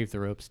 Retrieve the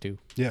ropes too.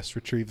 Yes,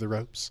 retrieve the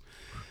ropes.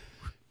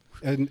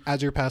 And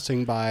as you're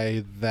passing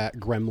by that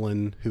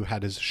gremlin who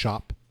had his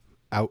shop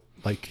out,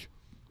 like,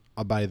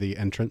 by the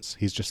entrance,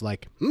 he's just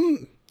like,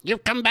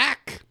 you've come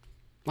back.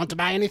 Want to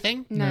buy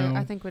anything? No, No.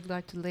 I think we'd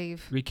like to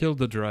leave. We killed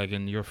the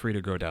dragon. You're free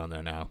to go down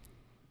there now.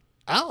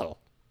 Oh.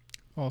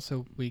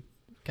 Also, we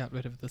got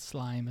rid of the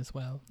slime as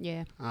well.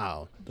 Yeah.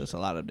 Oh. There's a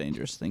lot of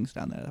dangerous things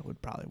down there that would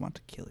probably want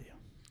to kill you.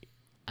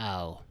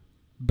 Oh.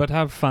 But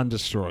have fun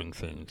destroying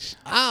things.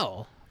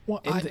 Oh. Well,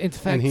 In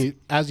fact, And he,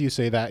 as you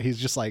say that, he's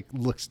just like,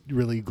 looks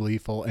really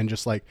gleeful and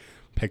just like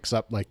picks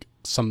up like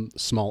some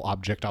small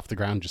object off the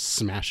ground, just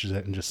smashes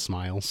it and just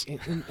smiles.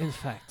 In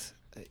fact,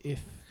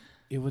 if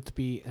it would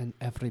be in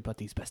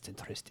everybody's best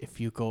interest if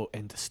you go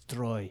and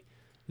destroy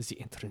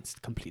the entrance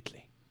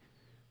completely.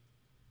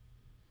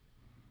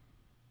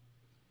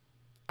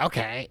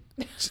 Okay.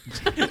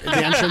 The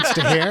entrance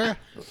to here?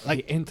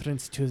 Like the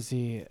entrance to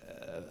the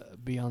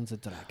beyond the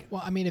dragon.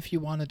 well, I mean, if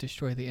you want to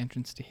destroy the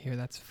entrance to here,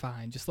 that's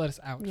fine. Just let us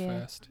out Yeah.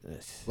 first.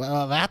 Yes.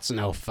 Well, that's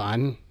no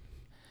fun.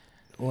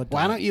 Or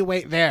Why don't you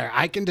wait there?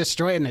 I can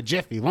destroy it in a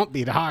jiffy. Won't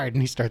be hard.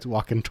 And he starts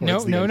walking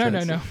towards the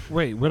entrance. No.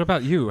 Wait, what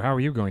about you? How are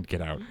you going to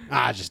get out?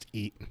 Just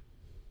eat.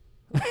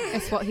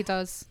 It's what he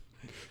does.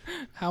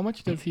 How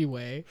much does he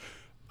weigh?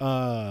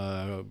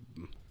 Can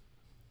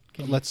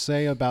you- Let's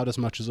say about as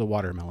much as a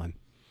watermelon.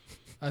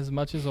 as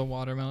much as a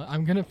watermelon.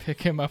 I'm gonna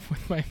pick him up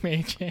with my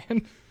mage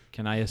hand.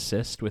 Can I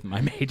assist with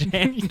my mage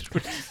hand?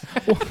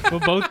 We'll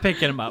both pick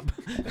him up.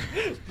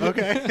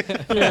 Okay.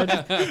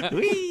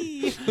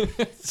 Yeah,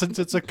 Since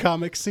it's a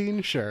comic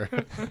scene, sure.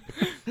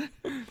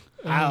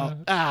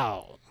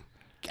 Ow.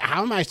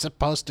 How am I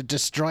supposed to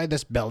destroy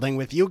this building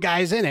with you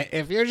guys in it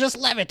if you're just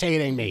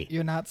levitating me?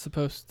 you're not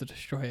supposed to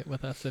destroy it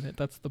with us in it.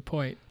 That's the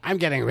point. I'm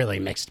getting really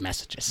mixed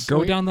messages.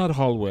 Go down that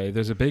hallway.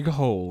 There's a big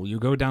hole. You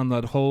go down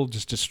that hole,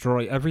 just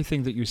destroy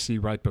everything that you see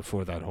right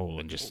before that hole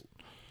and just...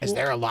 Is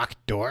there a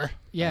locked door?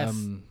 Yes.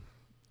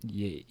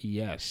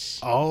 Yes.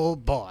 Oh,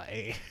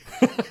 boy.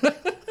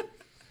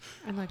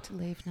 I'd like to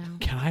leave now.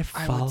 Can I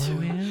follow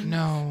him?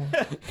 No.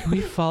 Can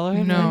we follow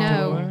him? No. to the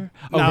No. door?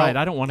 Oh, No. right.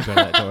 I don't want to go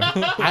to that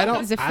door. I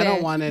don't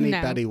Zephyr, want no.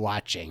 anybody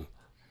watching.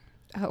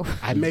 Oh.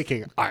 I'm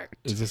making art.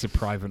 Is this a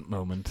private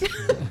moment?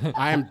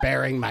 I am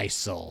bearing my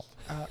soul.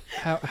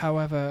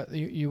 However,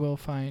 you will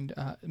find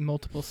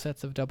multiple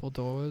sets of double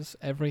doors.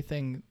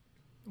 Everything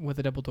with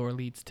a double door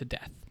leads to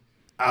death.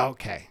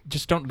 Okay.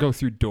 Just don't go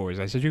through doors.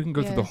 I said you can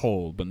go through Yeah. the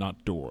hole, but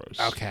not doors.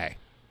 Okay.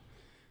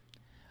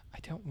 I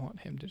don't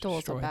want him to Doors are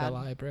destroy the bad.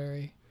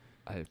 library.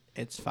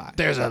 It's fine.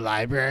 There's a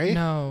library?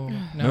 No,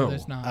 No.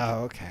 there's not.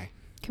 Oh, okay.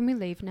 Can we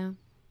leave now?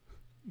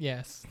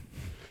 Yes.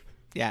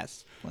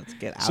 Yes. Let's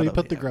get out So you of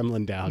put the here.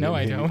 gremlin down. No, and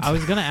I he- don't. I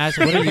was going to ask,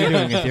 what are you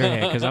doing with your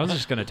hand? Because I was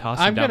just going to toss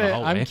him down the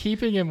hallway. I'm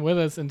keeping him with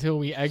us until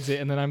we exit,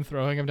 and then I'm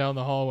throwing him down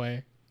the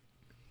hallway.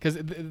 Because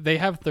they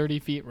have 30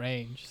 feet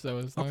range, so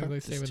as long as they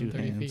stay Just within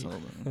 30 two hands feet.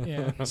 holding.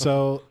 Yeah.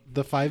 So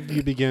the five of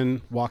you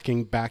begin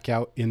walking back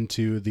out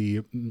into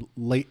the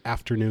late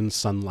afternoon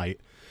sunlight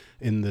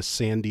in the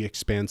sandy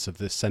expanse of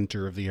the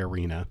center of the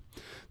arena.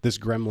 This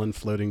gremlin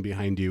floating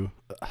behind you,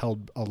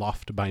 held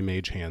aloft by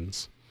mage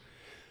hands.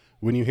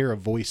 When you hear a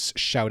voice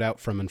shout out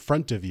from in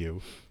front of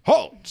you,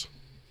 "Halt!"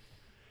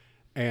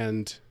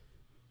 And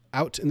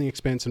out in the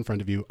expanse in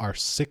front of you are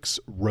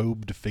 6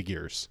 robed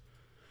figures.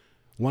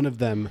 One of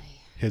them,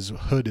 his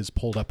hood is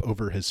pulled up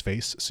over his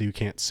face so you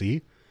can't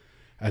see,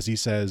 as he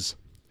says,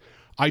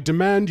 "I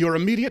demand your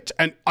immediate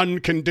and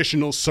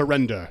unconditional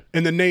surrender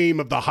in the name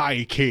of the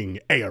High King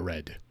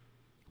Aered."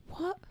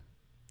 What?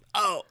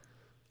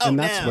 And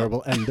that's where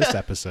we'll end this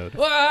episode.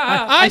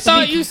 I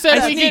thought you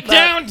said we get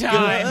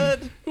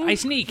downtime. I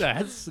sneak.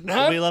 Did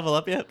we level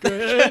up yet?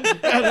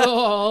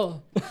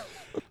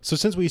 So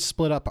since we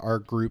split up our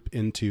group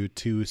into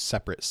 2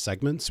 separate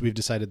segments, we've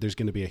decided there's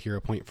going to be a hero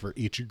point for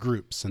each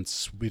group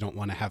since we don't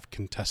want to have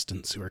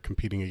contestants who are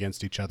competing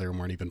against each other and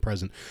weren't even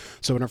present.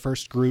 So in our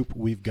first group,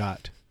 we've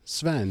got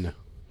Sven.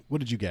 What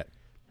did you get?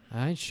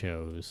 I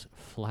chose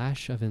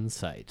Flash of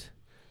Insight.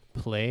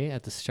 Play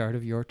at the start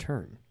of your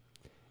turn.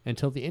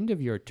 Until the end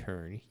of your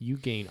turn, you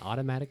gain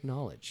automatic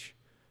knowledge.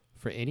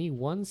 For any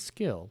one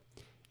skill,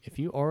 if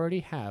you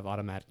already have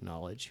automatic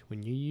knowledge,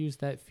 when you use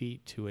that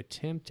feat to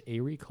attempt a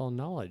recall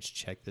knowledge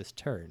check this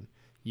turn,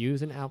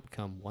 use an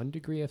outcome 1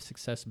 degree of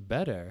success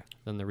better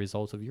than the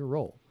result of your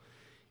roll.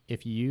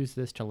 If you use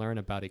this to learn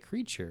about a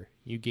creature,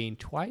 you gain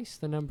twice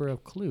the number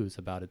of clues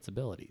about its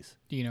abilities.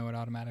 Do you know what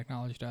automatic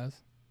knowledge does?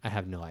 I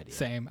have no idea.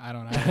 Same. I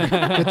don't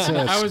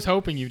know. I was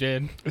hoping you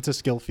did. It's a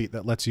skill feat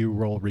that lets you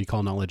roll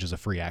recall knowledge as a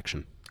free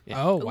action.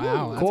 Yeah. Oh,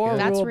 wow. Ooh. That's Core good.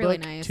 That's rule really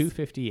book nice.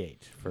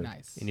 258 for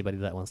Nice. anybody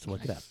that wants to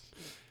look it up.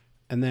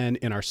 And then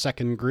in our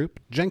second group,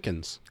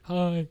 Jenkins.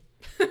 Hi.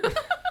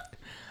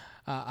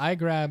 I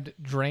grabbed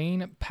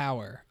Drain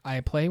Power. I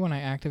play when I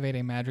activate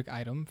a magic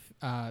item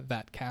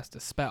that casts a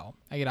spell.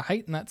 I get to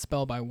heighten that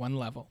spell by 1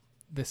 level.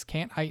 This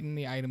can't heighten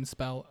the item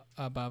spell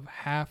above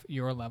half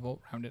your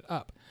level, rounded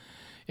up.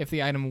 If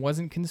the item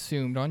wasn't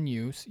consumed on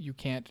use, you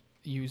can't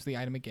use the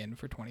item again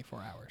for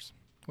 24 hours.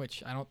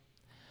 Which I don't...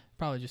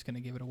 Probably just going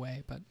to give it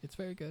away, but it's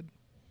very good.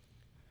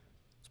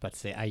 I was about to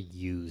say, I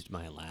used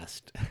my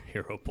last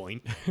hero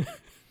point.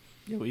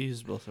 Yeah, we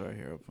used both of our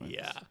hero points.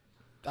 Yeah.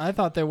 I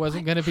thought there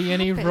wasn't going to be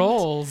any happened?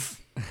 rolls.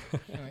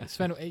 Anyway,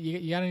 Sven,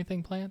 you got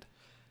anything planned?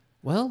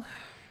 Well,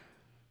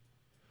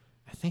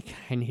 I think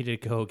I need to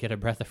go get a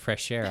breath of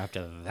fresh air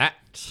after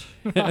that.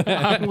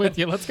 I'm with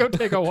you. Let's go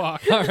take a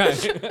walk. All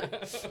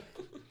right.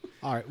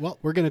 All right, well,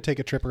 we're going to take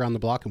a trip around the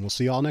block, and we'll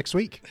see you all next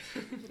week.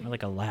 I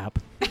like a lap.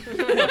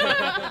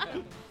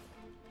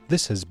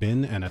 This has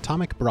been an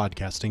Atomic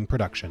Broadcasting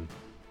production.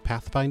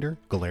 Pathfinder,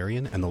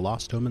 Galarian, and the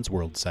Lost Omens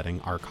world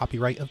setting are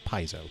copyright of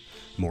Paizo.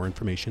 More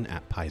information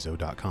at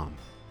paizo.com.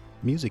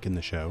 Music in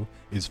the show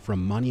is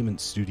from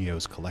Monument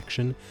Studios'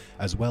 collection,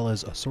 as well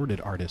as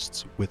assorted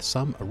artists with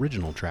some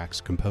original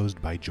tracks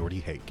composed by Jordy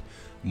Hake.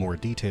 More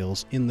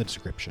details in the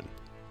description.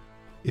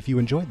 If you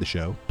enjoyed the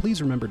show,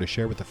 please remember to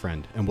share with a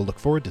friend, and we'll look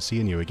forward to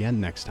seeing you again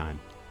next time.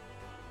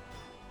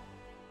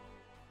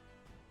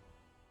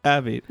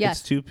 Abby, Yes.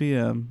 it's 2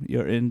 p.m.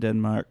 You're in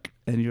Denmark,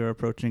 and you're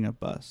approaching a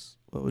bus.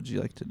 What would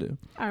you like to do?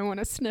 I want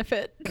to sniff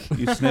it.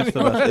 You sniff the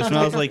bus. It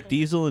smells like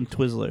diesel and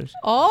Twizzlers.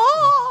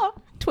 Oh,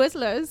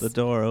 Twizzlers. The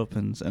door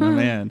opens, and a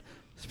man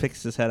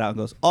picks his head out and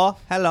goes, "Oh,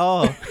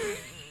 hello.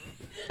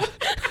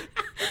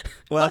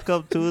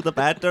 Welcome to the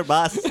Banter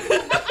bus."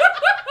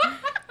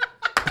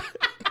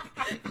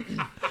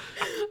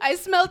 I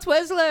smell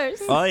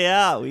Twizzlers. Oh,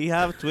 yeah, we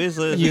have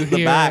Twizzlers You in the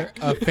hear back.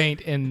 a faint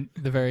in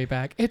the very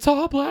back. It's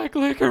all black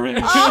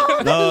licorice.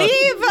 Oh, No,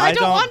 leave. I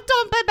don't want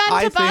on my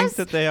I Banter think bus.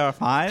 that they are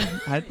fine.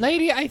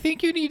 Lady, I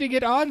think you need to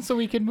get on so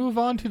we can move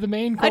on to the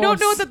main course. I don't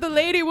know that the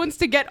lady wants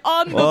to get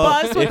on the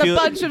bus with a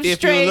bunch of if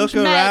strange you look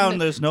men. around,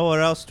 there's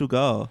nowhere else to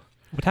go.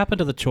 What happened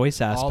to the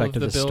choice all aspect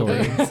of of the the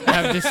story? buildings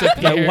have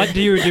disappeared. Yeah, what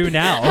do you do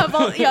now? Have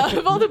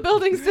all the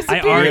buildings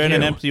disappeared? You're argue. in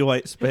an empty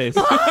white space.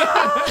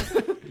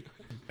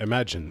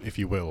 Imagine, if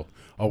you will,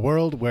 a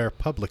world where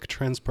public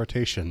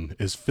transportation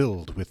is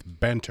filled with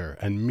banter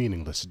and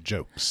meaningless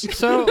jokes.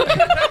 So,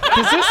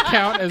 does this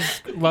count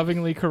as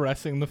lovingly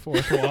caressing the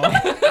fourth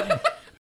wall?